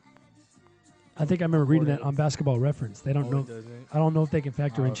 I think I remember reading that on Basketball Reference. They don't know. It doesn't. I don't know if they can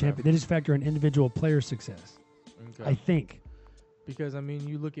factor in okay. champion. They just factor in individual player success. Okay. I think. Because I mean,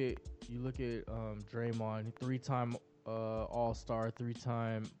 you look at Draymond, 3-time All-Star,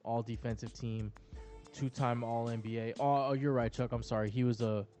 3-time All-Defensive Team, 2-time All-NBA. Oh, you're right, Chuck. I'm sorry. He was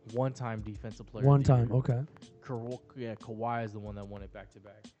a 1-time Defensive Player. One of the time, Year. okay. Kawhi is the one that won it back to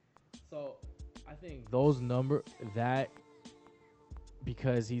back. So I think those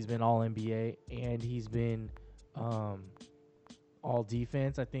because he's been All NBA and he's been All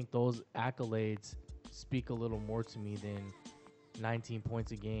Defense, I think those accolades speak a little more to me than 19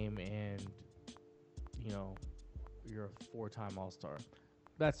 points a game and you're a 4-time All-Star.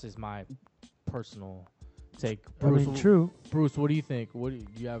 That's just my personal take. Bruce, True. Bruce, what do you think? Do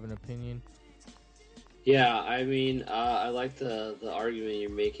you have an opinion? Yeah, I mean, I like the argument you're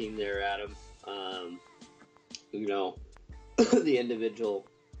making there, Adam. The individual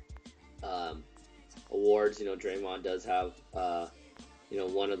awards. Draymond does have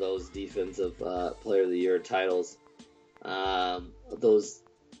one of those defensive player of the year titles. Those,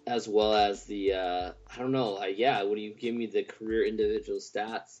 as well as the I don't know. When you give me the career individual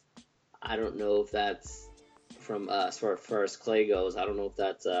stats, I don't know if that's from as far as Klay goes. I don't know if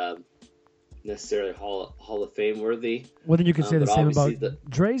that's necessarily Hall of Fame worthy. Well, then you could say the same about the-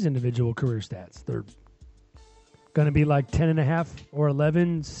 Dre's individual career stats. They're going to be like 10.5 or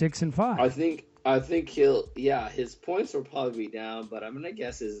 11, 6 and 5. I think his points will probably be down, but I'm gonna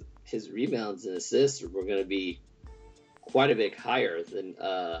guess his rebounds and assists were gonna be quite a bit higher than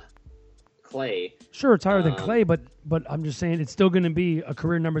Klay. Sure, it's higher than Klay, but I'm just saying it's still going to be a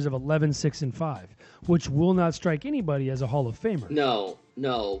career numbers of 11, 6 and 5, which will not strike anybody as a Hall of Famer.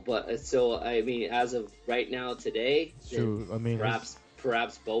 No, but so I mean, as of right now today, True. I mean,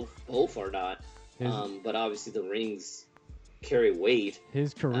 perhaps both are not. But obviously the rings carry weight.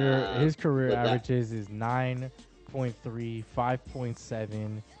 His career averages is 9.3,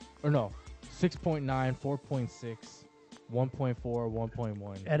 5.7, or no, 6.9, 4.6, 1.4,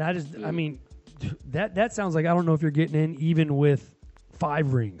 1.1. And I mean, that sounds like I don't know if you're getting in even with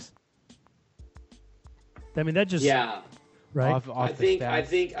 5 rings. I mean, that just right. Off I the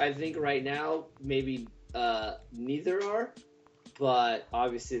think stats. right now maybe neither are. But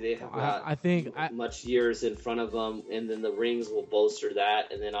obviously they have got much years in front of them, and then the rings will bolster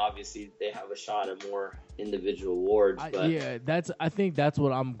that, and then obviously they have a shot at more individual awards. I think that's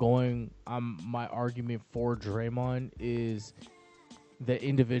what I'm going. My argument for Draymond is the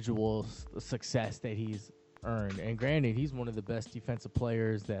individual success that he's earned, and granted, he's one of the best defensive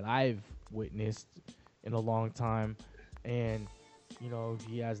players that I've witnessed in a long time, and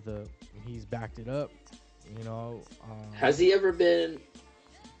he's backed it up. Has he ever been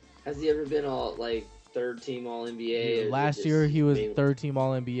all like third team All NBA? Last year he was third team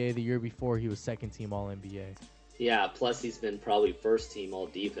All NBA. The year before he was second team All NBA. Yeah, plus he's been probably first team All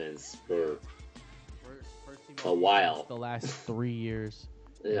Defense for first team a while. The last 3 years.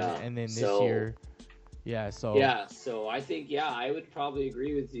 Yeah, and then this year. Yeah, so I think I would probably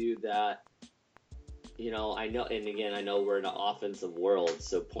agree with you that. I know, and again, I know we're in an offensive world,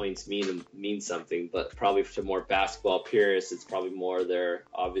 so points mean something. But probably to more basketball purists, it's probably more their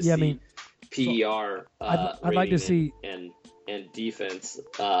obviously PER. I'd like to see and defense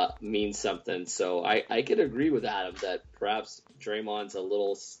means something. So I could agree with Adam that perhaps Draymond's a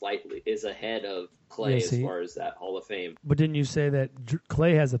little slightly is ahead of Klay as far as that Hall of Fame. But didn't you say that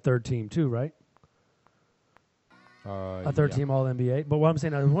Klay has a third team too, right? A third team All NBA. But what I'm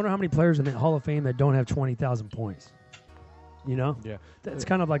saying, I wonder how many players in the Hall of Fame that don't have 20,000 points. Yeah, that's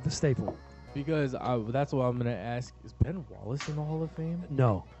kind of like the staple. Because that's what I'm going to ask. Is Ben Wallace in the Hall of Fame?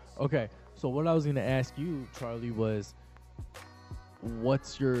 No. Okay, so what I was going to ask you, Charlie, was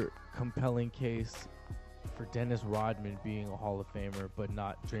what's your compelling case for Dennis Rodman being a Hall of Famer but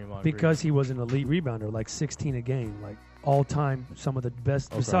not Draymond Because Green? he was an elite rebounder, like 16 a game, like all time, some of the best,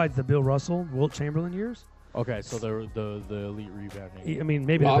 besides the Bill Russell, Wilt Chamberlain years. Okay, so the elite rebounding. I mean,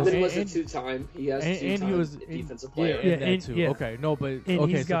 maybe Rodman was a 2-time. He has and he was defensive player. Okay, no, but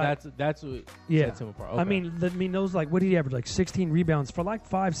okay, so that's what sets him apart. Okay. I mean, those like what did he average? Like 16 rebounds for like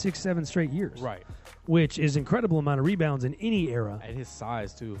 5, 6, 7 straight years. Right. Which is incredible amount of rebounds in any era. At his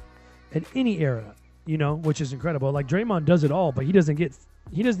size too. At any era, which is incredible. Like Draymond does it all, but he doesn't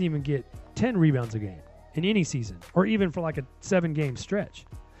even get 10 rebounds a game in any season, or even for like a 7-game stretch.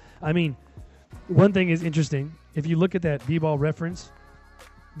 I mean. One thing is interesting. If you look at that B-ball reference,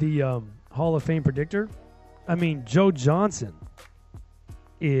 the Hall of Fame predictor, I mean, Joe Johnson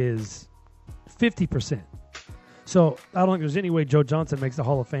is 50%. So I don't think there's any way Joe Johnson makes the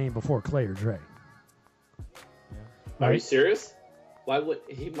Hall of Fame before Clay or Dre. Are you serious? Why would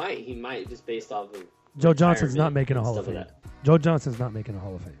he might just based off of Joe Johnson's not retirement making a and Hall of stuff Fame. like Joe Johnson's not making a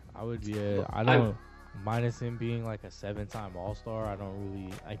Hall of Fame. I would be I don't minus him being like a 7-time All-Star.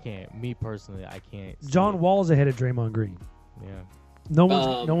 I can't. Me personally, I can't. see John it. Wall's ahead of Draymond Green. Yeah. No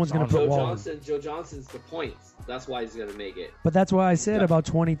one's going to put Joe Wall. Joe Johnson's the points. That's why he's gonna make it. But that's why I said Yeah. about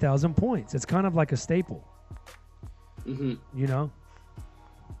 20,000 points. It's kind of like a staple. Mm-hmm. You know,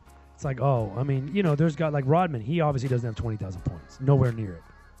 it's like, oh, I mean, you know, there's got like Rodman. He obviously doesn't have 20,000 points, nowhere near it.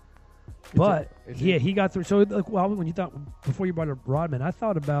 But he got through. So, like, well, when you thought before you brought up Rodman, I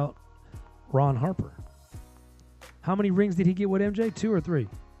thought about Ron Harper. How many rings did he get with MJ? 2 or 3?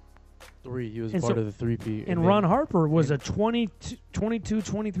 3. He was And part so- of the 3P. And Ron Harper was a 22,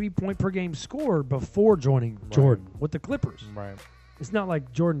 23 point per game scorer before joining Jordan with the Clippers. Right. It's not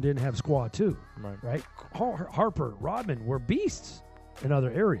like Jordan didn't have squad too, Right. right? Harper, Rodman were beasts in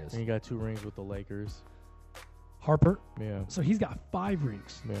other areas. And he got 2 rings with the Lakers. Harper, Yeah. so he's got 5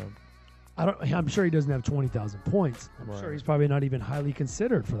 rings. Yeah. I'm sure he doesn't have 20,000 points. I'm Right. sure he's probably not even highly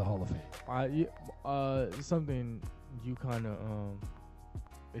considered for the Hall of Fame. Something you kind of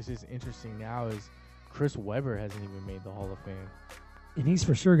it's just interesting now is Chris Webber hasn't even made the Hall of Fame, And he's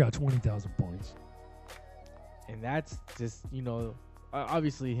for sure got 20,000 points. and that's just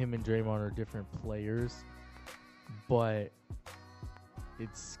obviously him and Draymond are different players, but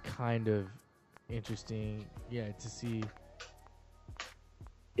it's kind of interesting, to see.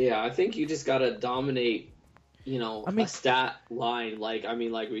 Yeah, I think you just gotta dominate, I mean- a stat line. Like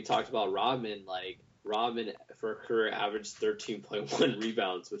we talked about Rodman. Like Rodman for a career averaged 13.1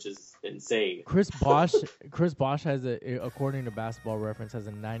 rebounds, which is insane. Chris Bosh has according to Basketball Reference, has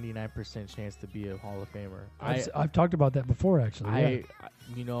a 99% chance to be a Hall of Famer. I've talked about that before, actually.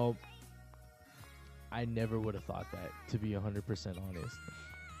 I never would have thought that, to be 100% honest.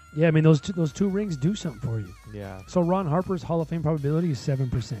 Yeah, I mean, those two rings do something for you. Yeah, So Ron Harper's Hall of Fame probability is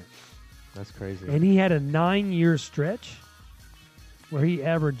 7%. that's crazy. And he had a 9-year stretch where he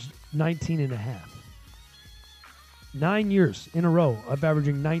averaged 19 and a half. 9 years in a row of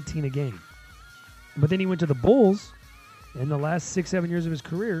averaging 19 a game. But then he went to the Bulls. In the last 6-7 years of his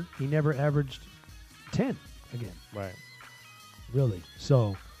career, he never averaged 10 again. Right. Really.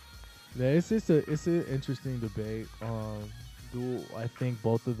 So, Yeah, it's an interesting debate. Do I think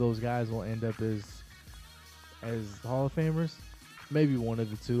both of those guys will end up as Hall of Famers? Maybe one of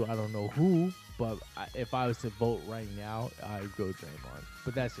the two. I don't know who, but if I was to vote right now, I'd go Draymond.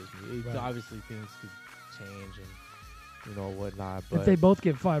 But that's just me. Right. Obviously, things could change and whatnot. But if they both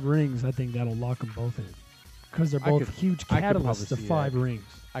get 5 rings, I think that'll lock them both in. Because they're both huge I could catalysts probably to see 5 that. rings.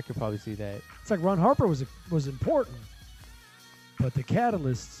 I could probably see that. It's like Ron Harper was important, but the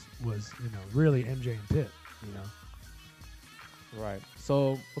catalyst was, really MJ and Pitt, Right.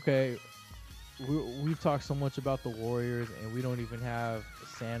 So, okay, we've talked so much about the Warriors, and we don't even have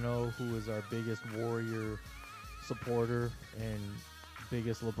Sano, who is our biggest Warrior supporter and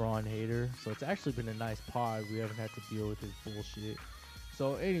biggest LeBron hater. So it's actually been a nice pod. We haven't had to deal with his bullshit.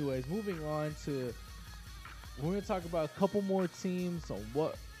 So, anyways, moving on to, we're going to talk about a couple more teams on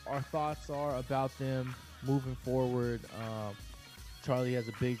what our thoughts are about them moving forward. Charlie has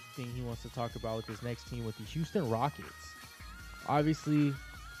a big thing he wants to talk about with his next team, with the Houston Rockets. Obviously,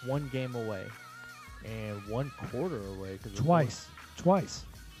 1 game away and 1 quarter away. Twice.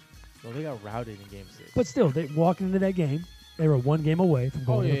 Well, they got routed in Game 6. But still, they walked into that game. They were 1 game away from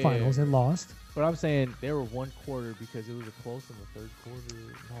going to the finals and lost. But I'm saying they were 1 quarter because it was a close in the 3rd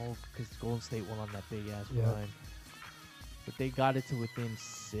quarter. No, because Golden State went on that big-ass run. But they got it to within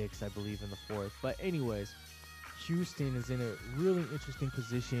 6, I believe, in the 4th. But anyways, Houston is in a really interesting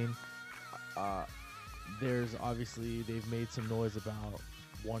position. There's obviously, they've made some noise about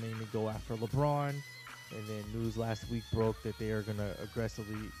wanting to go after LeBron. And then news last week broke that they are going to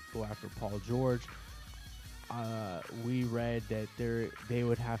aggressively go after Paul George. We read that they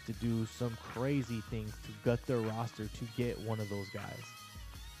would have to do some crazy things to gut their roster to get one of those guys.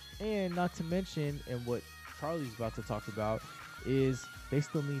 And not to mention, and what Charlie's about to talk about, is they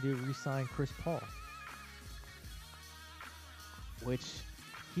still need to re-sign Chris Paul. Which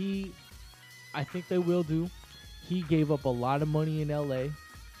I think they will do. He gave up a lot of money in LA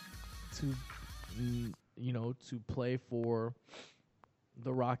to play for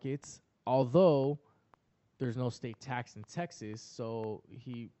the Rockets. Although there's no state tax in Texas, so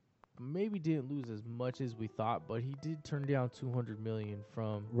he maybe didn't lose as much as we thought, but he did turn down $200 million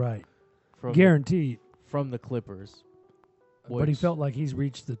from Guaranteed. from the Clippers. But he Which- felt like he's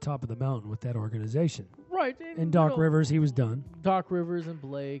reached the top of the mountain with that organization. Right. And Doc Rivers, he was done. Doc Rivers and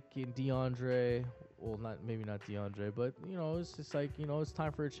Blake and DeAndre. Well, maybe not DeAndre, but it's just like it's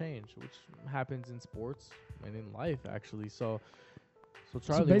time for a change, which happens in sports and in life actually. So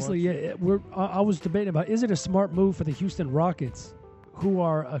Charlie. So basically, I was debating about, is it a smart move for the Houston Rockets, who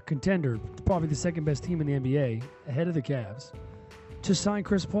are a contender, probably the second best team in the NBA, ahead of the Cavs, to sign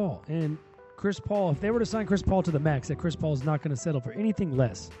Chris Paul? And Chris Paul, if they were to sign Chris Paul to the max, that Chris Paul is not going to settle for anything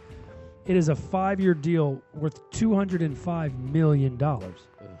less. It is a 5-year deal worth $205 million.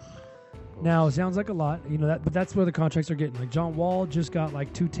 Now, it sounds like a lot, but that's where the contracts are getting. Like John Wall just got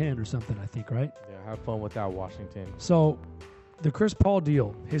like 210 or something, I think, right? Yeah, have fun with that, Washington. So the Chris Paul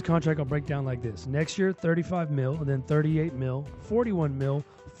deal, his contract will break down like this. Next year, 35 mil, and then 38 mil, 41 mil,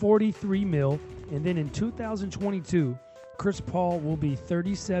 43 mil, and then in 2022, Chris Paul will be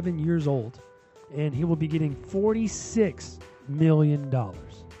 37 years old, and he will be getting $46 million.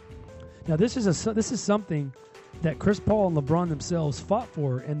 Now, this is something that Chris Paul and LeBron themselves fought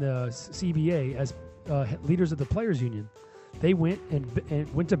for in the CBA as leaders of the Players Union. They went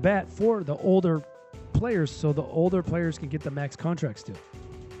and went to bat for the older players, so the older players can get the max contract still.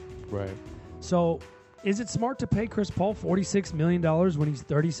 Right. So, is it smart to pay Chris Paul $46 million when he's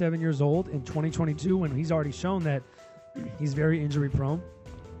 37 years old in 2022, when he's already shown that he's very injury prone?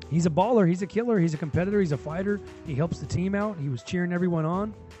 He's a baller. He's a killer. He's a competitor. He's a fighter. He helps the team out. He was cheering everyone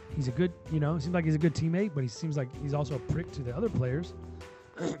on. He's a good, seems like he's a good teammate, but he seems like he's also a prick to the other players.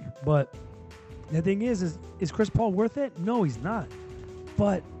 But the thing is Chris Paul worth it? No, he's not.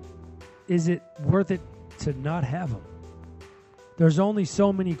 But is it worth it to not have him? There's only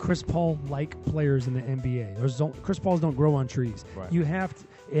so many Chris Paul-like players in the NBA. Chris Pauls don't grow on trees. Right. You have to,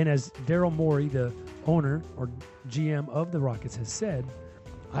 and as Daryl Morey, the owner or GM of the Rockets, has said,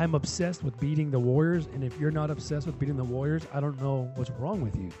 I'm obsessed with beating the Warriors, and if you're not obsessed with beating the Warriors, I don't know what's wrong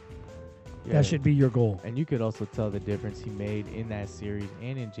with you. Yeah. That should be your goal. And you could also tell the difference he made in that series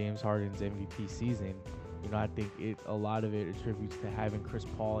and in James Harden's MVP season. I think a lot of it attributes to having Chris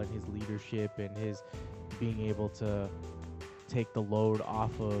Paul and his leadership and his being able to take the load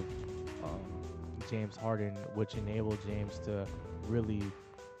off of James Harden, which enabled James to really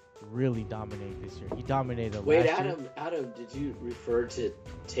dominate this year. He dominated Wait, last year. Adam, did you refer to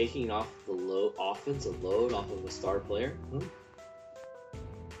taking off the offensive load off of a star player?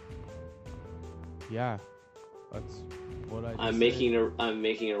 Yeah, that's what I. I'm making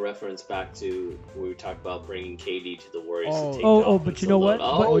a reference back to when we talked about bringing KD to the Warriors. Oh. to take Oh, the but offensive you know load.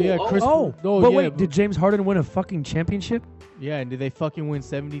 what? Chris. Oh, no, but yeah, wait, did James Harden win a fucking championship? Yeah, and did they fucking win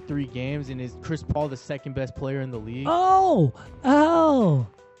 73 games? And is Chris Paul the second best player in the league? Oh.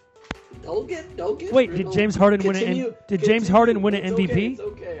 Don't get. Wait, did James Harden win an James Harden win an It's MVP?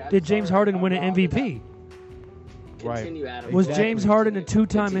 okay. Did James Harden win an MVP? Continue, Adam. Was Exactly. James Harden a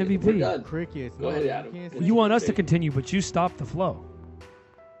two-time Continue. We're MVP? done. Crickets. Go ahead, Adam. You can't Well, you want us to continue, but you stopped the flow.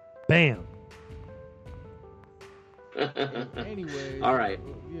 Bam. Anyway, All right.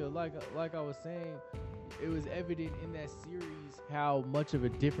 Yeah, like I was saying, it was evident in that series how much of a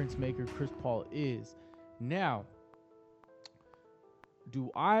difference maker Chris Paul is. Now,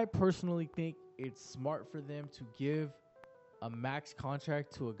 do I personally think it's smart for them to give a max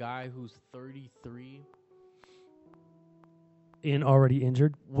contract to a guy who's 33 And already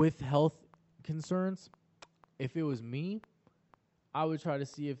injured? with health concerns? If it was me, I would try to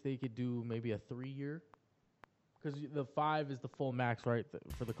see if they could do maybe a 3-year. Because the 5 is the full max, right,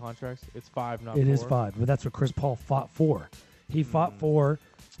 for the contracts? It's 5, not 4. It is 5, but that's what Chris Paul fought for. He fought for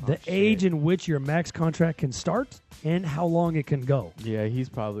the shit. age in which your max contract can start and how long it can go. Yeah, he's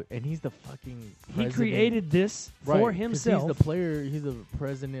probably, and he's the fucking He president. created this Right, for 'cause himself. He's the player. He's the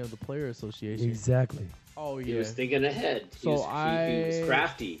president of the player association. Exactly. Oh He yeah. was thinking ahead. He So was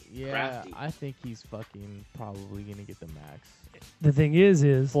crafty. Yeah, Crafty. I think he's fucking probably gonna get the max. The thing is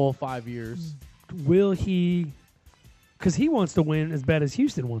Full 5 years. will he? Because he wants to win as bad as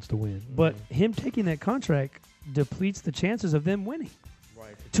Houston wants to win, but him taking that contract depletes the chances of them winning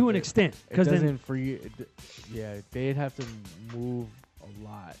Right. to an extent. It Because then, doesn't free. Yeah, they'd have to move a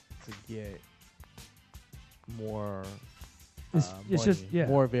lot to get more. It's money, just- yeah.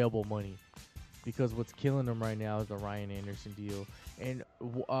 more available money, because what's killing them right now is the Ryan Anderson deal. And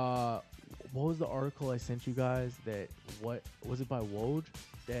what was the article I sent you guys? That what was it by Woj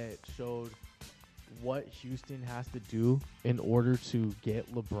that showed what Houston has to do in order to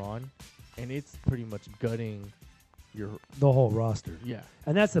get LeBron, and it's pretty much gutting your the whole roster. yeah.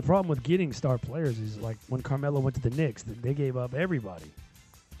 And that's the problem with getting star players is like when Carmelo went to the Knicks, they gave up everybody.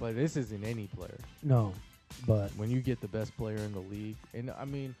 But this isn't any player. No. But when you get the best player in the league, and I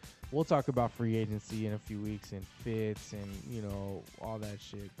mean, we'll talk about free agency in a few weeks and fits and all that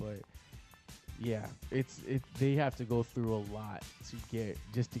shit. But yeah, they have to go through a lot to get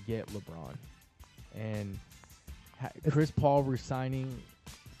LeBron, and Chris Paul resigning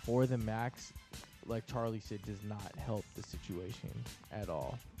for the max, like Charlie said, does not help the situation at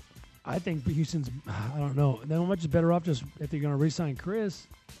all. I think Houston's, I don't know, they're much better off just if they're going to re-sign Chris.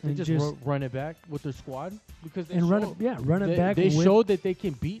 They just run it back with their squad because run it back. They showed that they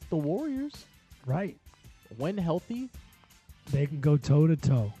can beat the Warriors. Right. When healthy, they can go toe to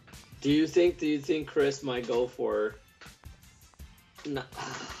toe. Do you think Chris might go for? No,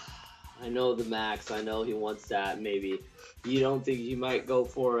 I know the max. I know he wants that. Maybe you don't think he might go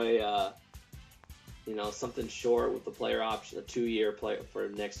for a, something short with the player option, a 2-year player for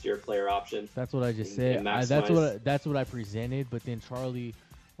next year player option. That's what I just said. That's what I presented. But then Charlie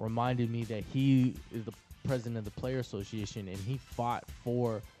reminded me that he is the president of the Player Association and he fought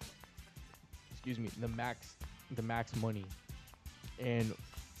for, the max money and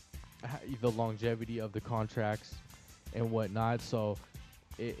the longevity of the contracts and whatnot. So,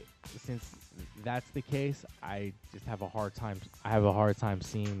 since that's the case, I just have a hard time.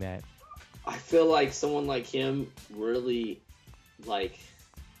 Seeing that. I feel like someone like him really, and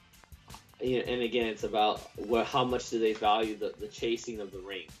again, it's about how much do they value the chasing of the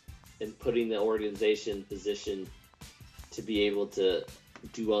ring and putting the organization in position to be able to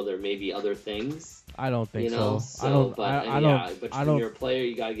do other things. I don't think so. But when you're a player,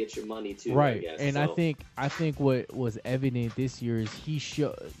 you gotta get your money too, right? I guess, and I think what was evident this year is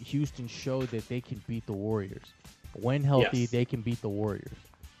Houston showed that they can beat the Warriors. When healthy, Yes. they can beat the Warriors.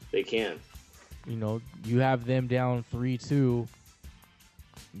 They can. You have them down 3-2.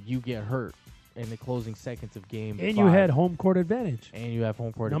 You get hurt in the closing seconds of game. And 5. you had home court advantage. And you have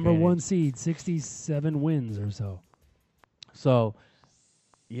home court Number advantage. 1 seed, 67 wins or so. So,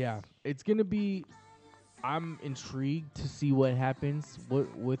 yeah, it's going to be – I'm intrigued to see what happens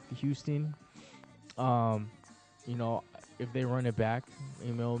with Houston. If they run it back,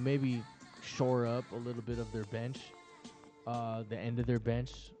 maybe shore up a little bit of their bench, the end of their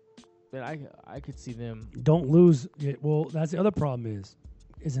bench. Then I could see them. Don't lose. Well, that's the other problem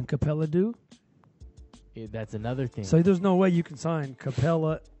isn't Capella due? That's another thing. So there's no way you can sign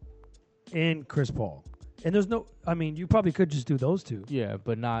Capella and Chris Paul. And there's no, you probably could just do those two. Yeah,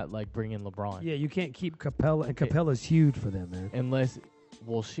 but not like bring in LeBron. Yeah, you can't keep Capella, and Capella's huge for them, man. Unless,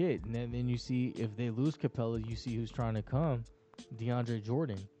 well, shit. And then you see, if they lose Capella, you see who's trying to come. DeAndre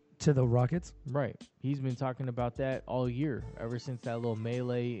Jordan. To the Rockets? Right. He's been talking about that all year, ever since that little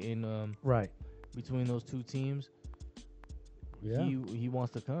melee in right between those two teams. Yeah. He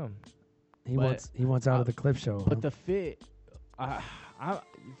wants to come. He wants out of the clip show. But the fit,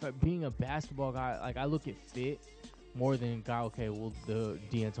 being a basketball guy, like I look at fit more than guy. Okay, well the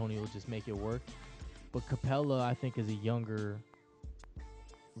D'Antoni will just make it work. But Capella, I think, is a younger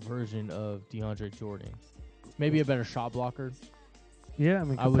version of DeAndre Jordan. Maybe a better shot blocker. Yeah,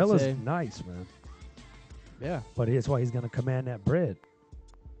 Capella's nice, man. Yeah. But that's why he's going to command that bread.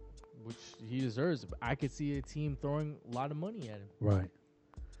 Which he deserves. I could see a team throwing a lot of money at him. Right.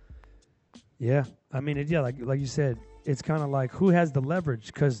 Yeah. Like you said, it's kind of like who has the leverage?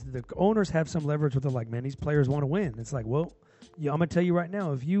 Because the owners have some leverage with it. Like, man, these players want to win. It's like, well, I'm going to tell you right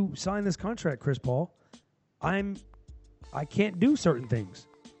now, if you sign this contract, Chris Paul, I can't do certain things.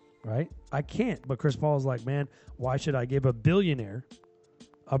 Right? I can't. But Chris Paul's like, man, why should I give a billionaire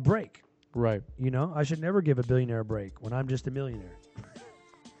a break? Right. I should never give a billionaire a break when I'm just a millionaire.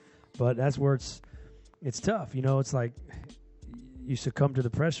 But that's where it's tough. It's like you succumb to the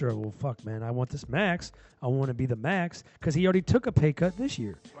pressure of, well, fuck, man, I want this max. I want to be the max because he already took a pay cut this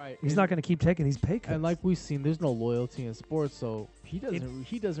year. Right. He's not going to keep taking these pay cuts. And like we've seen, there's no loyalty in sports, so he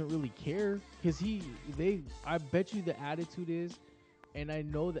doesn't really care because I bet you the attitude is. And I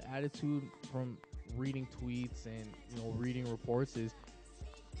know the attitude from reading tweets and reading reports is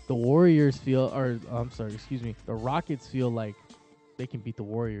the Rockets feel like they can beat the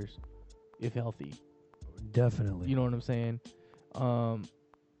Warriors if healthy. Definitely. You know what I'm saying?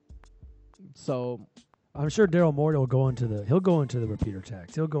 So I'm sure Daryl Morey will go into the repeater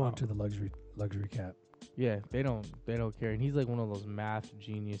tax. He'll go into the luxury cap. Yeah, they don't care, and he's like one of those math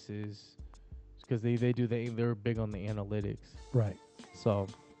geniuses because they're big on the analytics. Right. So,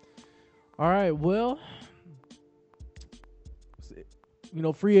 all right, well,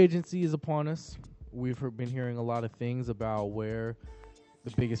 free agency is upon us. We've been hearing a lot of things about where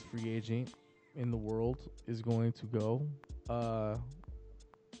the biggest free agent in the world is going to go.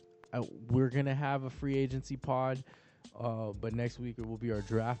 We're going to have a free agency pod, but next week it will be our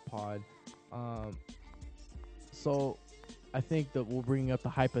draft pod. So I think that we're bringing up the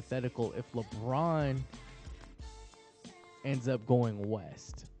hypothetical if LeBron ends up going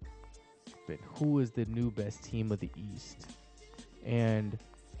west, but who is the new best team of the East? And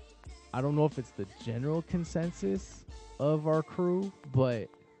I don't know if it's the general consensus of our crew, but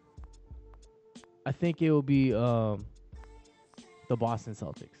I think it will be the Boston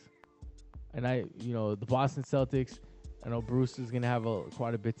Celtics. And the Boston Celtics, I know Bruce is going to have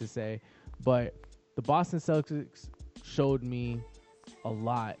quite a bit to say, but the Boston Celtics showed me a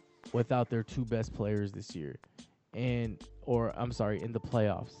lot without their two best players this year. In the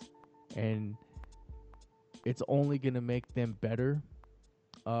playoffs. And it's only going to make them better.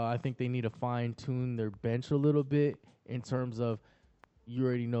 I think they need to fine-tune their bench a little bit in terms of, you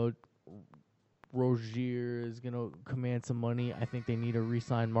already know, Rozier is going to command some money. I think they need to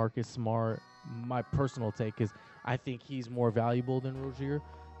re-sign Marcus Smart. My personal take is I think he's more valuable than Rozier.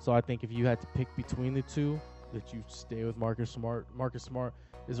 So I think if you had to pick between the two, that you stay with Marcus Smart. Marcus Smart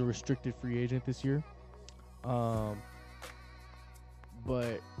is a restricted free agent this year. And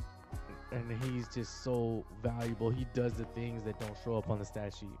he's just so valuable. He does the things that don't show up on the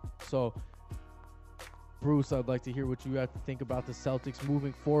stat sheet. So, Bruce, I'd like to hear what you have to think about the Celtics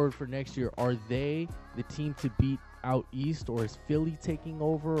moving forward for next year. Are they the team to beat out East, or is Philly taking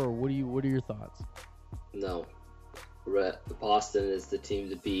over, or what are your thoughts? No. Boston is the team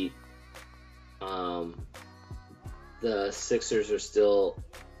to beat. The Sixers are still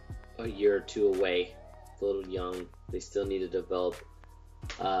a year or two away. A little young. They still need to develop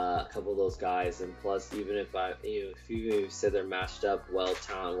a couple of those guys, and plus, even if you said they're matched up well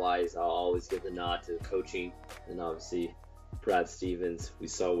talent-wise, I'll always give the nod to the coaching, and obviously Brad Stevens. We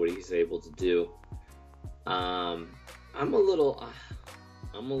saw what he's able to do. I'm a little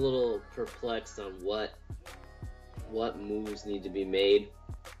perplexed on what moves need to be made.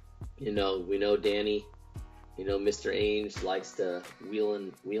 We know Danny. Mr. Ainge likes to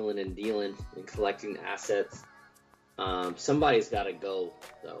wheeling and dealing and collecting assets. Somebody's got to go,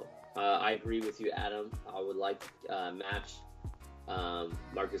 though. I agree with you, Adam. I would like to match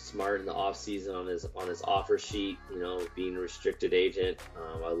Marcus Smart in the offseason on his offer sheet, being a restricted agent.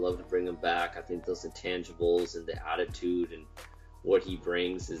 I'd love to bring him back. I think those intangibles and the attitude and what he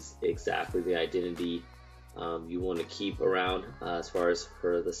brings is exactly the identity you want to keep around as far as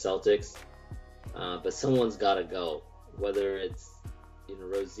for the Celtics. But someone's got to go, whether it's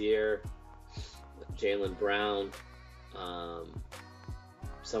Rozier, Jaylen Brown.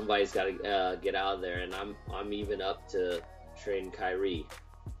 Somebody's got to get out of there, and I'm even up to trading Kyrie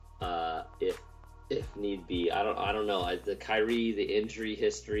if need be. I don't know. The Kyrie, the injury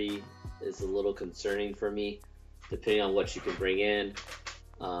history is a little concerning for me, depending on what you can bring in.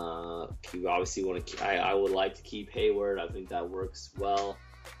 You obviously want to. I would like to keep Hayward. I think that works well.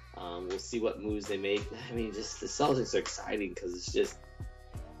 We'll see what moves they make. I mean, just the Celtics are exciting because it's just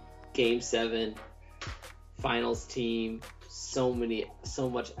Game 7, finals team, so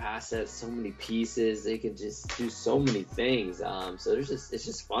much assets, so many pieces. They can just do so many things. So it's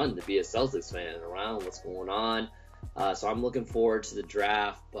just fun to be a Celtics fan and around what's going on. So I'm looking forward to the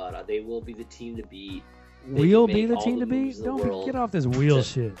draft, but they will be the team to beat. We'll be the team to beat? Don't get off this wheel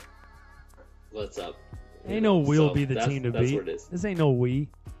shit. What's up? Ain't no we'll be the team to that's beat. What it is. This ain't no we.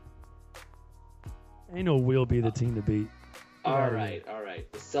 Ain't no we'll be the team to beat. All right.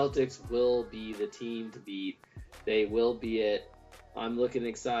 The Celtics will be the team to beat. They will be it. I'm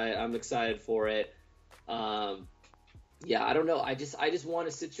excited for it. Yeah, I don't know. I just want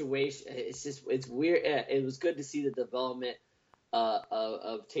a situation. It's weird. It was good to see the development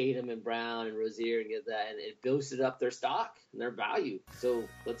of Tatum and Brown and Rozier and get that, and it boosted up their stock and their value. So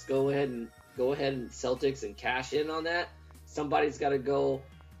let's go ahead and Celtics and cash in on that. Somebody's got to go.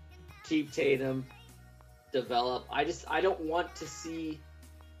 Keep Tatum. Develop. I don't want to see.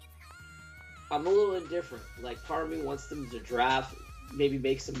 I'm a little indifferent. Like, part of me wants them to draft, maybe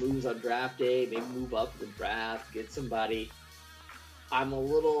make some moves on draft day, maybe move up the draft, get somebody. I'm a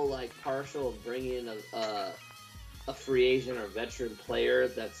little partial of bringing a free agent or veteran player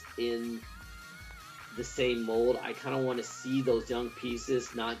that's in the same mold. I kind of want to see those young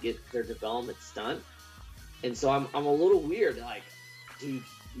pieces not get their development stunt, and so I'm a little weird. Like, dude,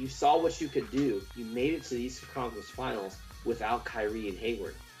 you saw what you could do. You made it to the Eastern Conference Finals without Kyrie and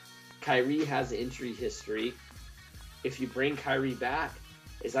Hayward. Kyrie has an injury history. If you bring Kyrie back,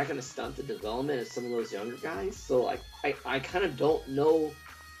 is that going to stunt the development of some of those younger guys? So I kind of don't know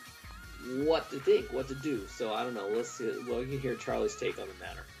what to think, what to do. So I don't know. Let's see. Well, you can hear Charlie's take on the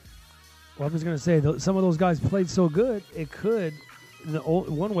matter. Well, I'm just going to say, some of those guys played so good, it could,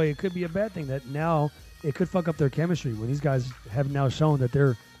 one way, it could be a bad thing that now it could fuck up their chemistry when these guys have now shown that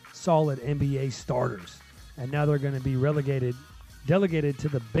they're solid NBA starters. and now they're going to be delegated to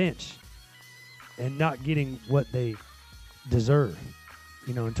the bench, and not getting what they deserve,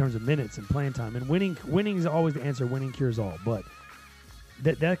 in terms of minutes and playing time. And winning is always the answer. Winning cures all. But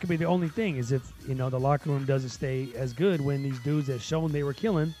that could be the only thing, is if, the locker room doesn't stay as good when these dudes that shown they were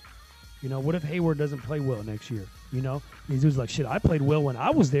killing, what if Hayward doesn't play well next year? These dudes like, shit, I played well when I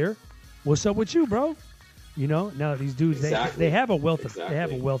was there. What's up with you, bro? Now these dudes, they have a wealth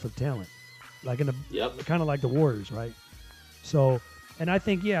of talent, like kind of like the Warriors, right? So, and I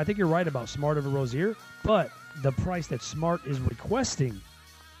think you're right about Smart over Rozier, but the price that Smart is requesting,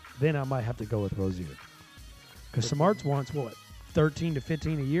 then I might have to go with Rozier, because Smart wants what, 13 to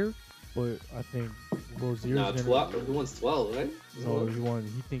 15 a year. But I think Rozier's no, 12. He wants 12, right? No,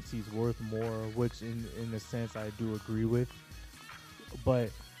 he thinks he's worth more, which in a sense I do agree with. But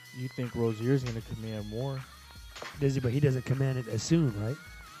you think Rozier's going to command more? Does he? But he doesn't command it as soon, right?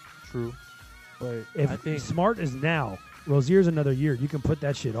 True. But if I think Smart is now, Rozier's another year. You can put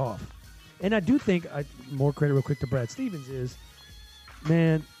that shit off. And I do think, more credit real quick to Brad Stevens is,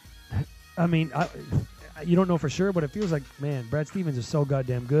 man, I mean, you don't know for sure, but it feels like, man, Brad Stevens is so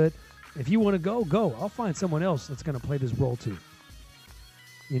goddamn good. If you want to go. I'll find someone else that's going to play this role too.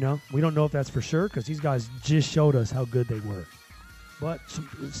 We don't know if that's for sure, because these guys just showed us how good they were. But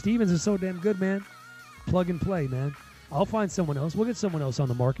Stevens is so damn good, man. Plug and play, man. I'll find someone else. We'll get someone else on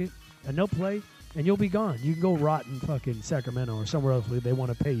the market, and they'll play, and you'll be gone. You can go rot in fucking Sacramento or somewhere else where they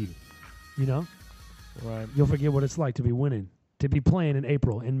want to pay you. Right. You'll forget what it's like to be winning, to be playing in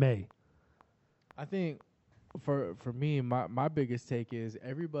April, in May. I think for me, my biggest take is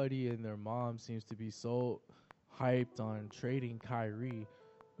everybody and their mom seems to be so hyped on trading Kyrie,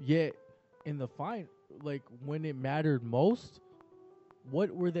 yet in the when it mattered most,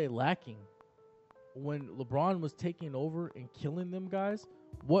 what were they lacking? When LeBron was taking over and killing them guys,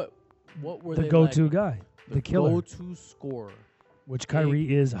 what were they go-to lacking? guy, the killer, killer, go-to scorer, which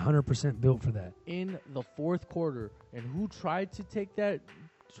Kyrie is 100% built for that. In the fourth quarter, and who tried to take that?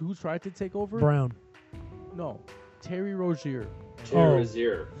 Who tried to take over? Brown. No, Terry Rozier.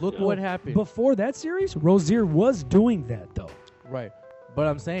 Rozier. Look what happened. Before that series, Rozier was doing that, though. Right. But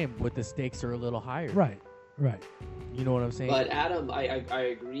I'm saying, but the stakes are a little higher. Right. You know what I'm saying? But Adam, I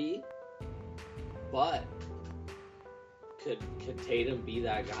agree. But could Tatum be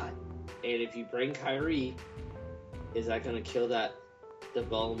that guy? And if you bring Kyrie, is that going to kill that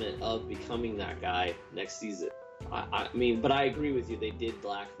development of becoming that guy next season? I mean, but I agree with you. They did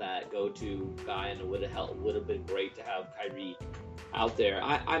lack that go-to guy, and it would have been great to have Kyrie out there.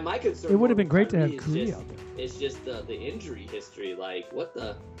 My concern. It would have been great Kyrie to have Kyrie out there. It's just the injury history. Like, what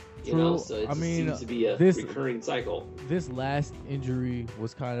the, True. So it seems to be a recurring cycle. This last injury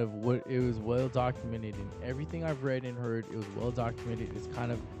was kind of it was well documented, and everything I've read and heard, it was well documented. It's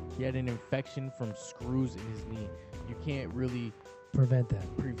kind of, he had an infection from screws in his knee. You can't really prevent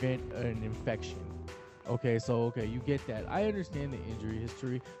an infection. Okay, so you get that. I understand the injury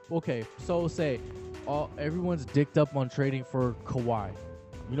history. Okay, so say everyone's dicked up on trading for Kawhi.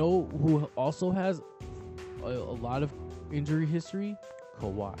 You know who also has a lot of injury history?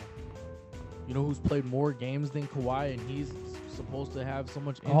 Kawhi. You know who's played more games than Kawhi, and he's supposed to have so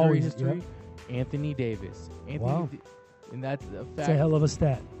much injury history? Yep. Anthony Davis. Wow. And that's a fact. It's a hell of a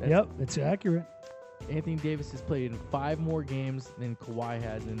stat. Yep, it's accurate. Anthony Davis has played in 5 more games than Kawhi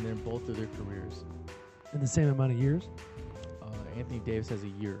has in both of their careers. In the same amount of years? Anthony Davis has a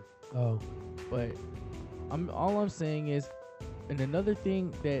year. Oh. But all I'm saying is, and another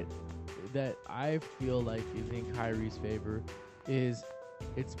thing that I feel like is in Kyrie's favor is,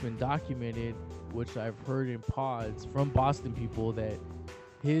 it's been documented, which I've heard in pods from Boston people, that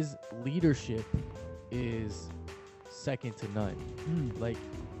his leadership is second to none. Like,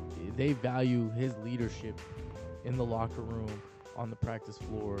 they value his leadership in the locker room, on the practice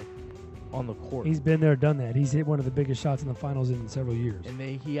floor, on the court. He's been there, done that. He's hit one of the biggest shots in the finals in several years. And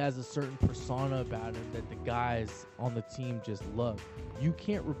he has a certain persona about him that the guys on the team just love. You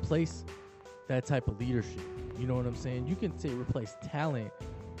can't replace that type of leadership. You know what I'm saying? You can replace talent,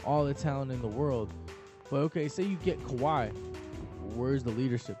 all the talent in the world. But okay, say you get Kawhi. Where's the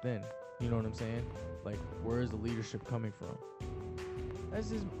leadership then? You know what I'm saying? Like, where is the leadership coming from?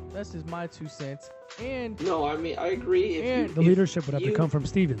 That's just my 2 cents. And no, I mean, I agree. The leadership would have to come from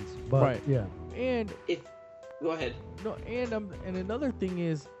Stevens, but right. Yeah. And go ahead. No, and another thing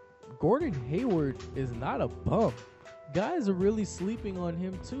is, Gordon Hayward is not a bum. Guys are really sleeping on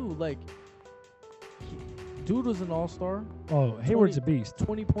him too. Like, dude was an all-star. Oh, Hayward's a beast.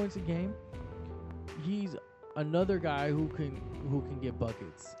 20 points a game. He's another guy who can get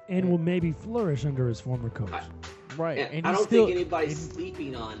buckets and will maybe flourish under his former coach. Right. And I don't think anybody's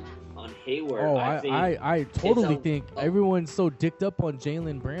sleeping on on Hayward. Oh, I think I totally it's think everyone's so dicked up on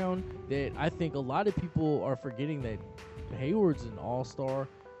Jaylen Brown that I think a lot of people are forgetting that Hayward's an all-star.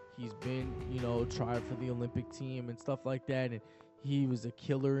 He's been, tried for the Olympic team and stuff like that, and he was a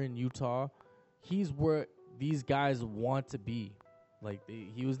killer in Utah. He's where these guys want to be. Like,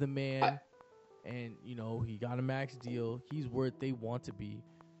 he was the man, and, he got a max deal. He's where they want to be.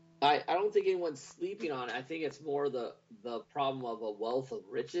 I don't think anyone's sleeping on it. I think it's more the problem of a wealth of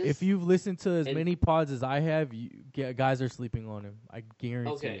riches. If you've listened to as many pods as I have, guys are sleeping on him. I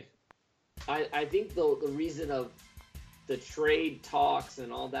guarantee. Okay. I think the reason of the trade talks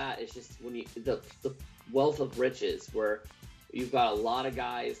and all that is just when the wealth of riches, where you've got a lot of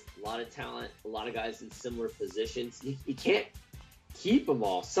guys, a lot of talent, a lot of guys in similar positions. You can't keep them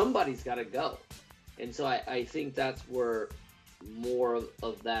all. Somebody's got to go. And so I think that's where more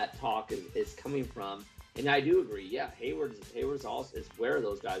of that talk is coming from. And I do agree. Yeah, Hayward's also is where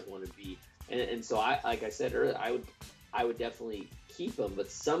those guys want to be. And so like I said earlier, I would definitely keep him,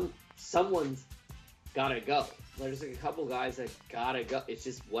 but someone's gotta go. There's like a couple guys that gotta go. It's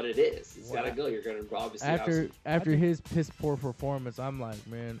just what it is. It's gotta go. You're gonna obviously after his piss poor performance, I'm like,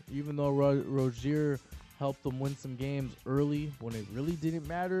 man, even though Rozier helped them win some games early when it really didn't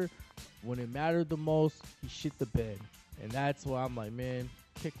matter, when it mattered the most, he shit the bed. And that's why I'm like, man,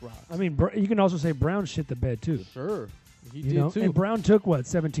 kick rocks. I mean, you can also say Brown shit the bed too. Sure, he did too. And Brown took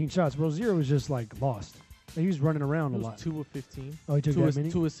 17 shots. Rozier was just like lost. He was running around a lot. 2 of 15. Oh, he took that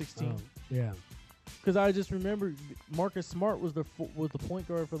many? 2 of 16. Oh, yeah. Because I just remember Marcus Smart was the point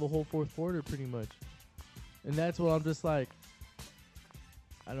guard for the whole fourth quarter, pretty much. And that's what I'm just like.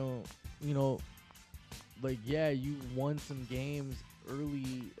 I don't, yeah, you won some games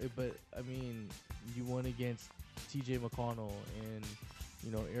early, but I mean, you won against T.J. McConnell and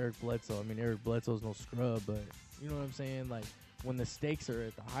Eric Bledsoe. I mean, Eric Bledsoe's no scrub, but you know what I'm saying. Like when the stakes are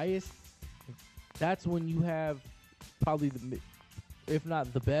at the highest, that's when you have probably if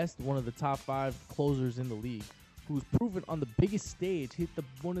not the best, one of the top 5 closers in the league, who's proven on the biggest stage, hit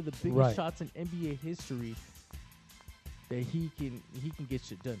one of the biggest shots in NBA history, that he can get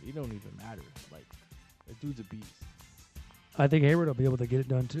shit done. It don't even matter. Like, the dude's a beast. I think Hayward will be able to get it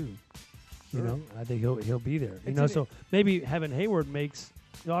done too. Sure. I think he'll be there. So maybe having Hayward makes,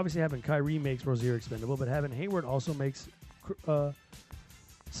 obviously having Kyrie makes Rozier expendable, but having Hayward also makes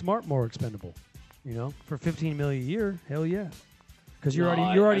Smart more expendable. For $15 million a year, hell yeah. Because you're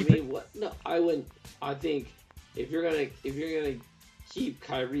already. I wouldn't. I think if you're gonna keep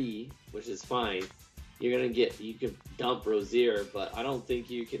Kyrie, which is fine, you can dump Rozier, but I don't think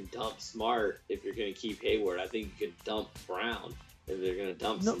you can dump Smart if you're gonna keep Hayward. I think you can dump Brown if they're gonna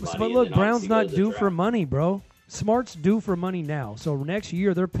dump somebody. But look, Brown's not due for money, bro. Smart's due for money now. So next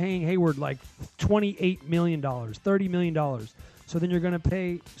year they're paying Hayward like $28 million, $30 million. So then you're going to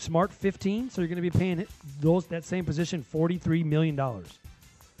pay Smart 15. So you're going to be paying that same position $43 million.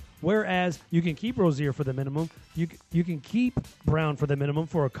 Whereas you can keep Rozier for the minimum. You can keep Brown for the minimum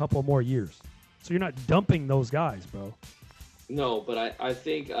for a couple more years. So you're not dumping those guys, bro. No, but I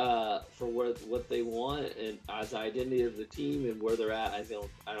think for what they want and as the identity of the team and where they're at, I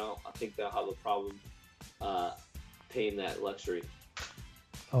think they'll have a problem paying that luxury.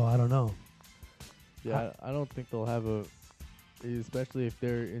 Oh, I don't know. Yeah, I don't think they'll have especially if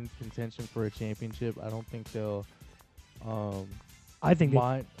they're in contention for a championship. I don't think they'll. I think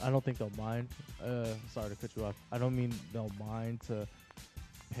mind. I don't think they'll mind. Sorry to cut you off. I don't mean they'll mind to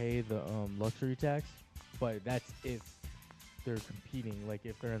pay the luxury tax, but that's if they're competing. Like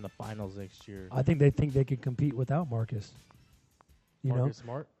if they're in the finals next year. I think they can compete without Marcus. Marcus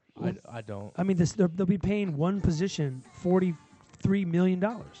Smart. I don't. I mean, they'll be paying one position $43 million.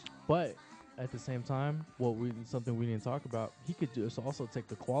 But at the same time, something we didn't talk about, he could just also take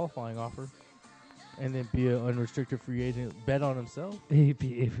the qualifying offer and then be an unrestricted free agent, bet on himself.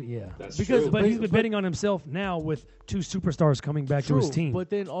 Yeah. That's because true. But he's been betting on himself now with 2 superstars coming back to his team. But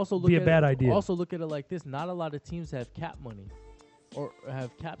then also look at it like this. Not a lot of teams have cap money or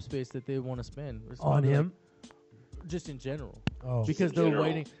have cap space that they want to spend. On him? Just in general. Oh. Because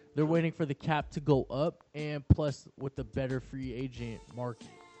they're waiting for the cap to go up, and plus with the better free agent market.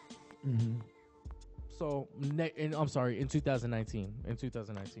 Mm-hmm. So, I'm sorry, in 2019.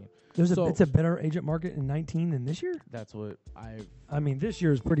 It's a better agent market in 19 than this year? That's what I mean, this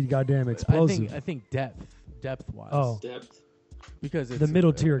year is pretty goddamn explosive. I think depth-wise. Oh. Depth. Because it's the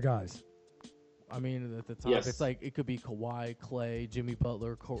middle tier guys. I mean, at the top, It's like it could be Kawhi, Clay, Jimmy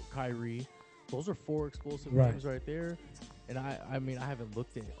Butler, Kyrie. Those are 4 explosive names right there. And I mean, I haven't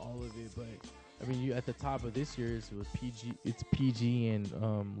looked at all of it, but I mean, you at the top of this year it was PG. It's PG and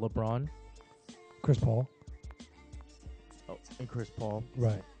LeBron, Chris Paul. and Chris Paul.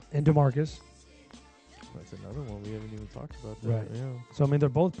 Right. and DeMarcus. That's another one we haven't even talked about. That. Right. Yeah. So I mean, they're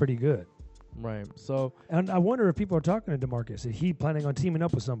both pretty good. Right. So And I wonder if people are talking to DeMarcus. Is he planning on teaming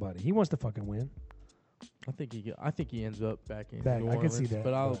up with somebody? He wants to fucking win. I think he ends up back in Back, New I can Orleans, see that,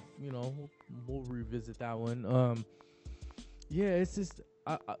 But but- we'll revisit that one. Yeah, it's just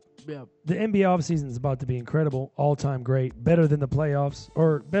yeah. The NBA offseason is about to be incredible, all-time great, better than the playoffs,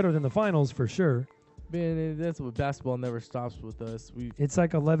 or better than the finals for sure. Man, that's what basketball never stops with us. It's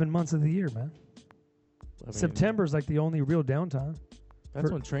like 11 months of the year, man. I mean, September's like the only real downtime. That's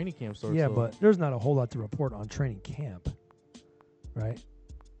for- when training camp starts. Yeah, so- but there's not a whole lot to report on training camp, right?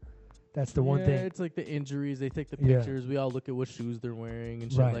 That's the one Yeah, thing. it's like the injuries. They take the Yeah. pictures. We all look at what shoes they're wearing and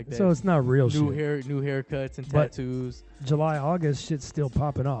shit Right. like that. So it's not real new shit. new haircuts and But- tattoos. July, August, shit's still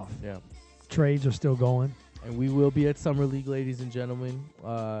popping off. Yeah. Trades are still going. And we will be at Summer League, ladies and gentlemen.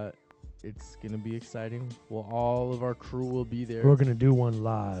 It's gonna be exciting. Well, all of our crew will be there. We're going to do one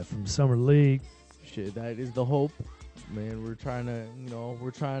live from Summer League. Shit, that is the hope, man. We're trying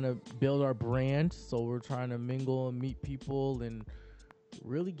to build our brand. So we're trying to mingle and meet people and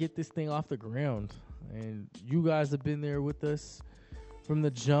really get this thing off the ground. And you guys have been there with us from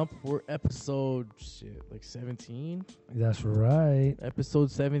the jump. We're episode 17. That's right. Episode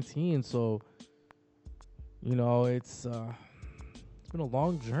 17. So, it's been a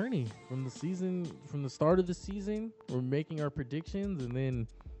long journey from the start of the season. We're making our predictions, and then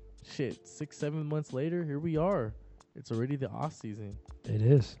 6-7 months later, here we are. It's already the off season. It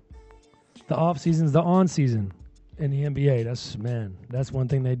is. The off season's the on season in the NBA. That's one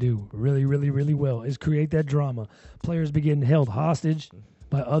thing they do really, really, really well is create that drama. Players be getting held hostage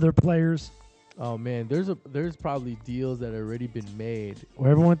by other players, Oh man, there's probably deals that have already been made.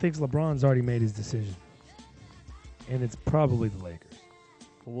 where everyone thinks LeBron's already made his decision, and it's probably the Lakers.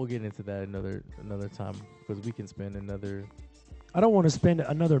 But we'll get into that another time because we can spend another. I don't want to spend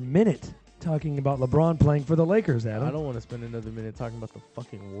another minute talking about LeBron playing for the Lakers, Adam. I don't want to spend another minute talking about the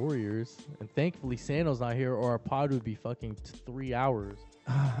fucking Warriors. And thankfully, Sando's not here, or our pod would be fucking 3 hours.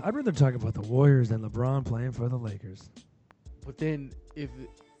 I'd rather talk about the Warriors than LeBron playing for the Lakers. But then,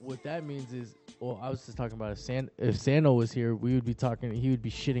 what that means is, well, I was just talking about if Sando was here, we would be talking. He would be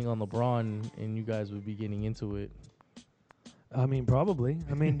shitting on LeBron, and you guys would be getting into it. I mean, probably.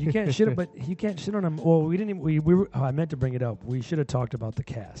 I mean, you can't shit, but you can't shit on him. Well, we didn't. We were. Oh, I meant to bring it up. We should have talked about the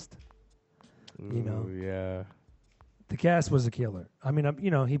cast. You know. Ooh, yeah. The cast was a killer. I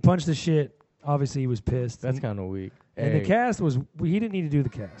mean, he punched the shit. Obviously, he was pissed. That's kind of weak. And the cast was. He didn't need to do the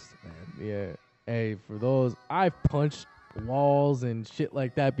cast, man. Yeah. Hey, for those, I've punched walls and shit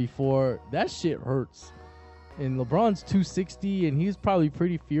like that before. That shit hurts. And LeBron's 260, and he's probably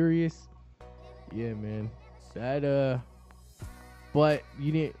pretty furious. Yeah, man. But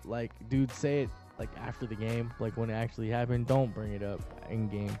you need, dude, say it, after the game, when it actually happened. Don't bring it up in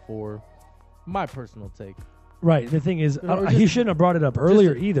game 4. My personal take. Right. The thing is, Or he just- shouldn't have brought it up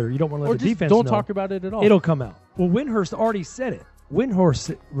earlier either. You don't want to Or let the just defense don't know. talk about it at all. It'll come out. Well, Windhorst already said it.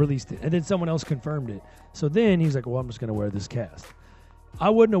 Windhorst released it, and then someone else confirmed it. So then he's like, well, I'm just going to wear this cast. I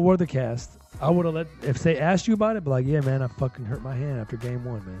wouldn't have wore the cast. I would have if they asked you about it, be like, yeah, man, I fucking hurt my hand after game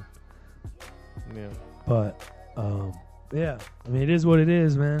 1, man. Yeah. But, yeah. I mean, it is what it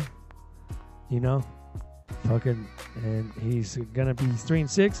is, man. Fucking, and he's going to be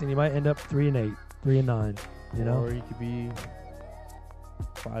 3-6, and he might end up 3-8, 3-9, Or he could be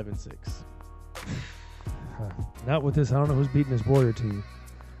 5-6. Not with this. I don't know who's beating this Warrior team.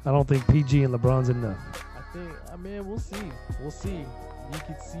 I don't think PG and LeBron's enough. I mean, we'll see. We'll see. You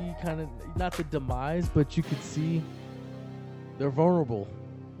could see kind of, not the demise, but you could see they're vulnerable.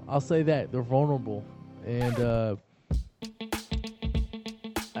 I'll say that. They're vulnerable. And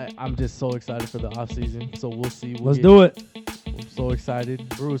I'm just so excited for the offseason. So we'll see. Let's do it. I'm so excited.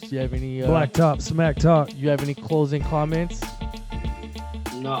 Bruce, do you have any... Black Top, Smack Talk. You have any closing comments?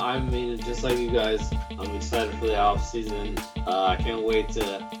 No, I mean, just like you guys, I'm excited for the off season. I can't wait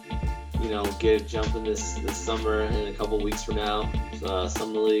to, get a jump in this summer in a couple weeks from now.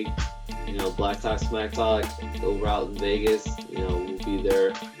 Summer League, Black Talk, Smack Talk over out in Vegas. We'll be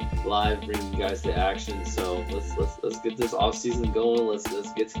there live, bringing you guys to action. So let's get this off season going.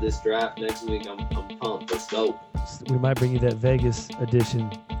 Let's get to this draft next week. I'm pumped. Let's go. We might bring you that Vegas edition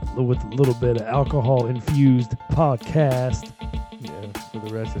with a little bit of alcohol-infused podcast. Yeah, for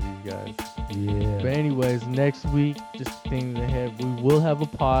the rest of these guys. Yeah. But anyways, next week, just thinking ahead, we will have a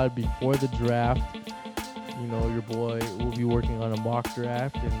pod before the draft. Your boy will be working on a mock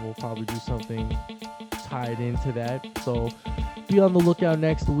draft, and we'll probably do something tied into that. So be on the lookout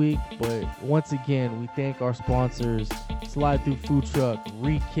next week. But once again, we thank our sponsors, Slide Through Food Truck,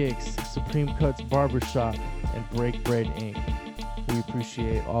 Re-Kicks, Supreme Cuts Barbershop, and Break Bread Inc. We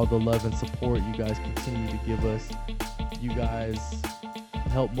appreciate all the love and support you guys continue to give us. You guys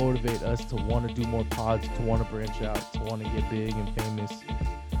help motivate us to want to do more pods, to want to branch out, to want to get big and famous.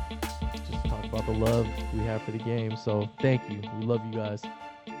 Just talk about the love we have for the game. So thank you. We love you guys.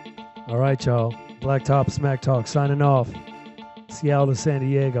 All right, y'all. Blacktop Smack Talk signing off. Seattle to San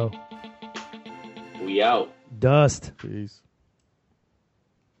Diego. We out. Dust. Peace.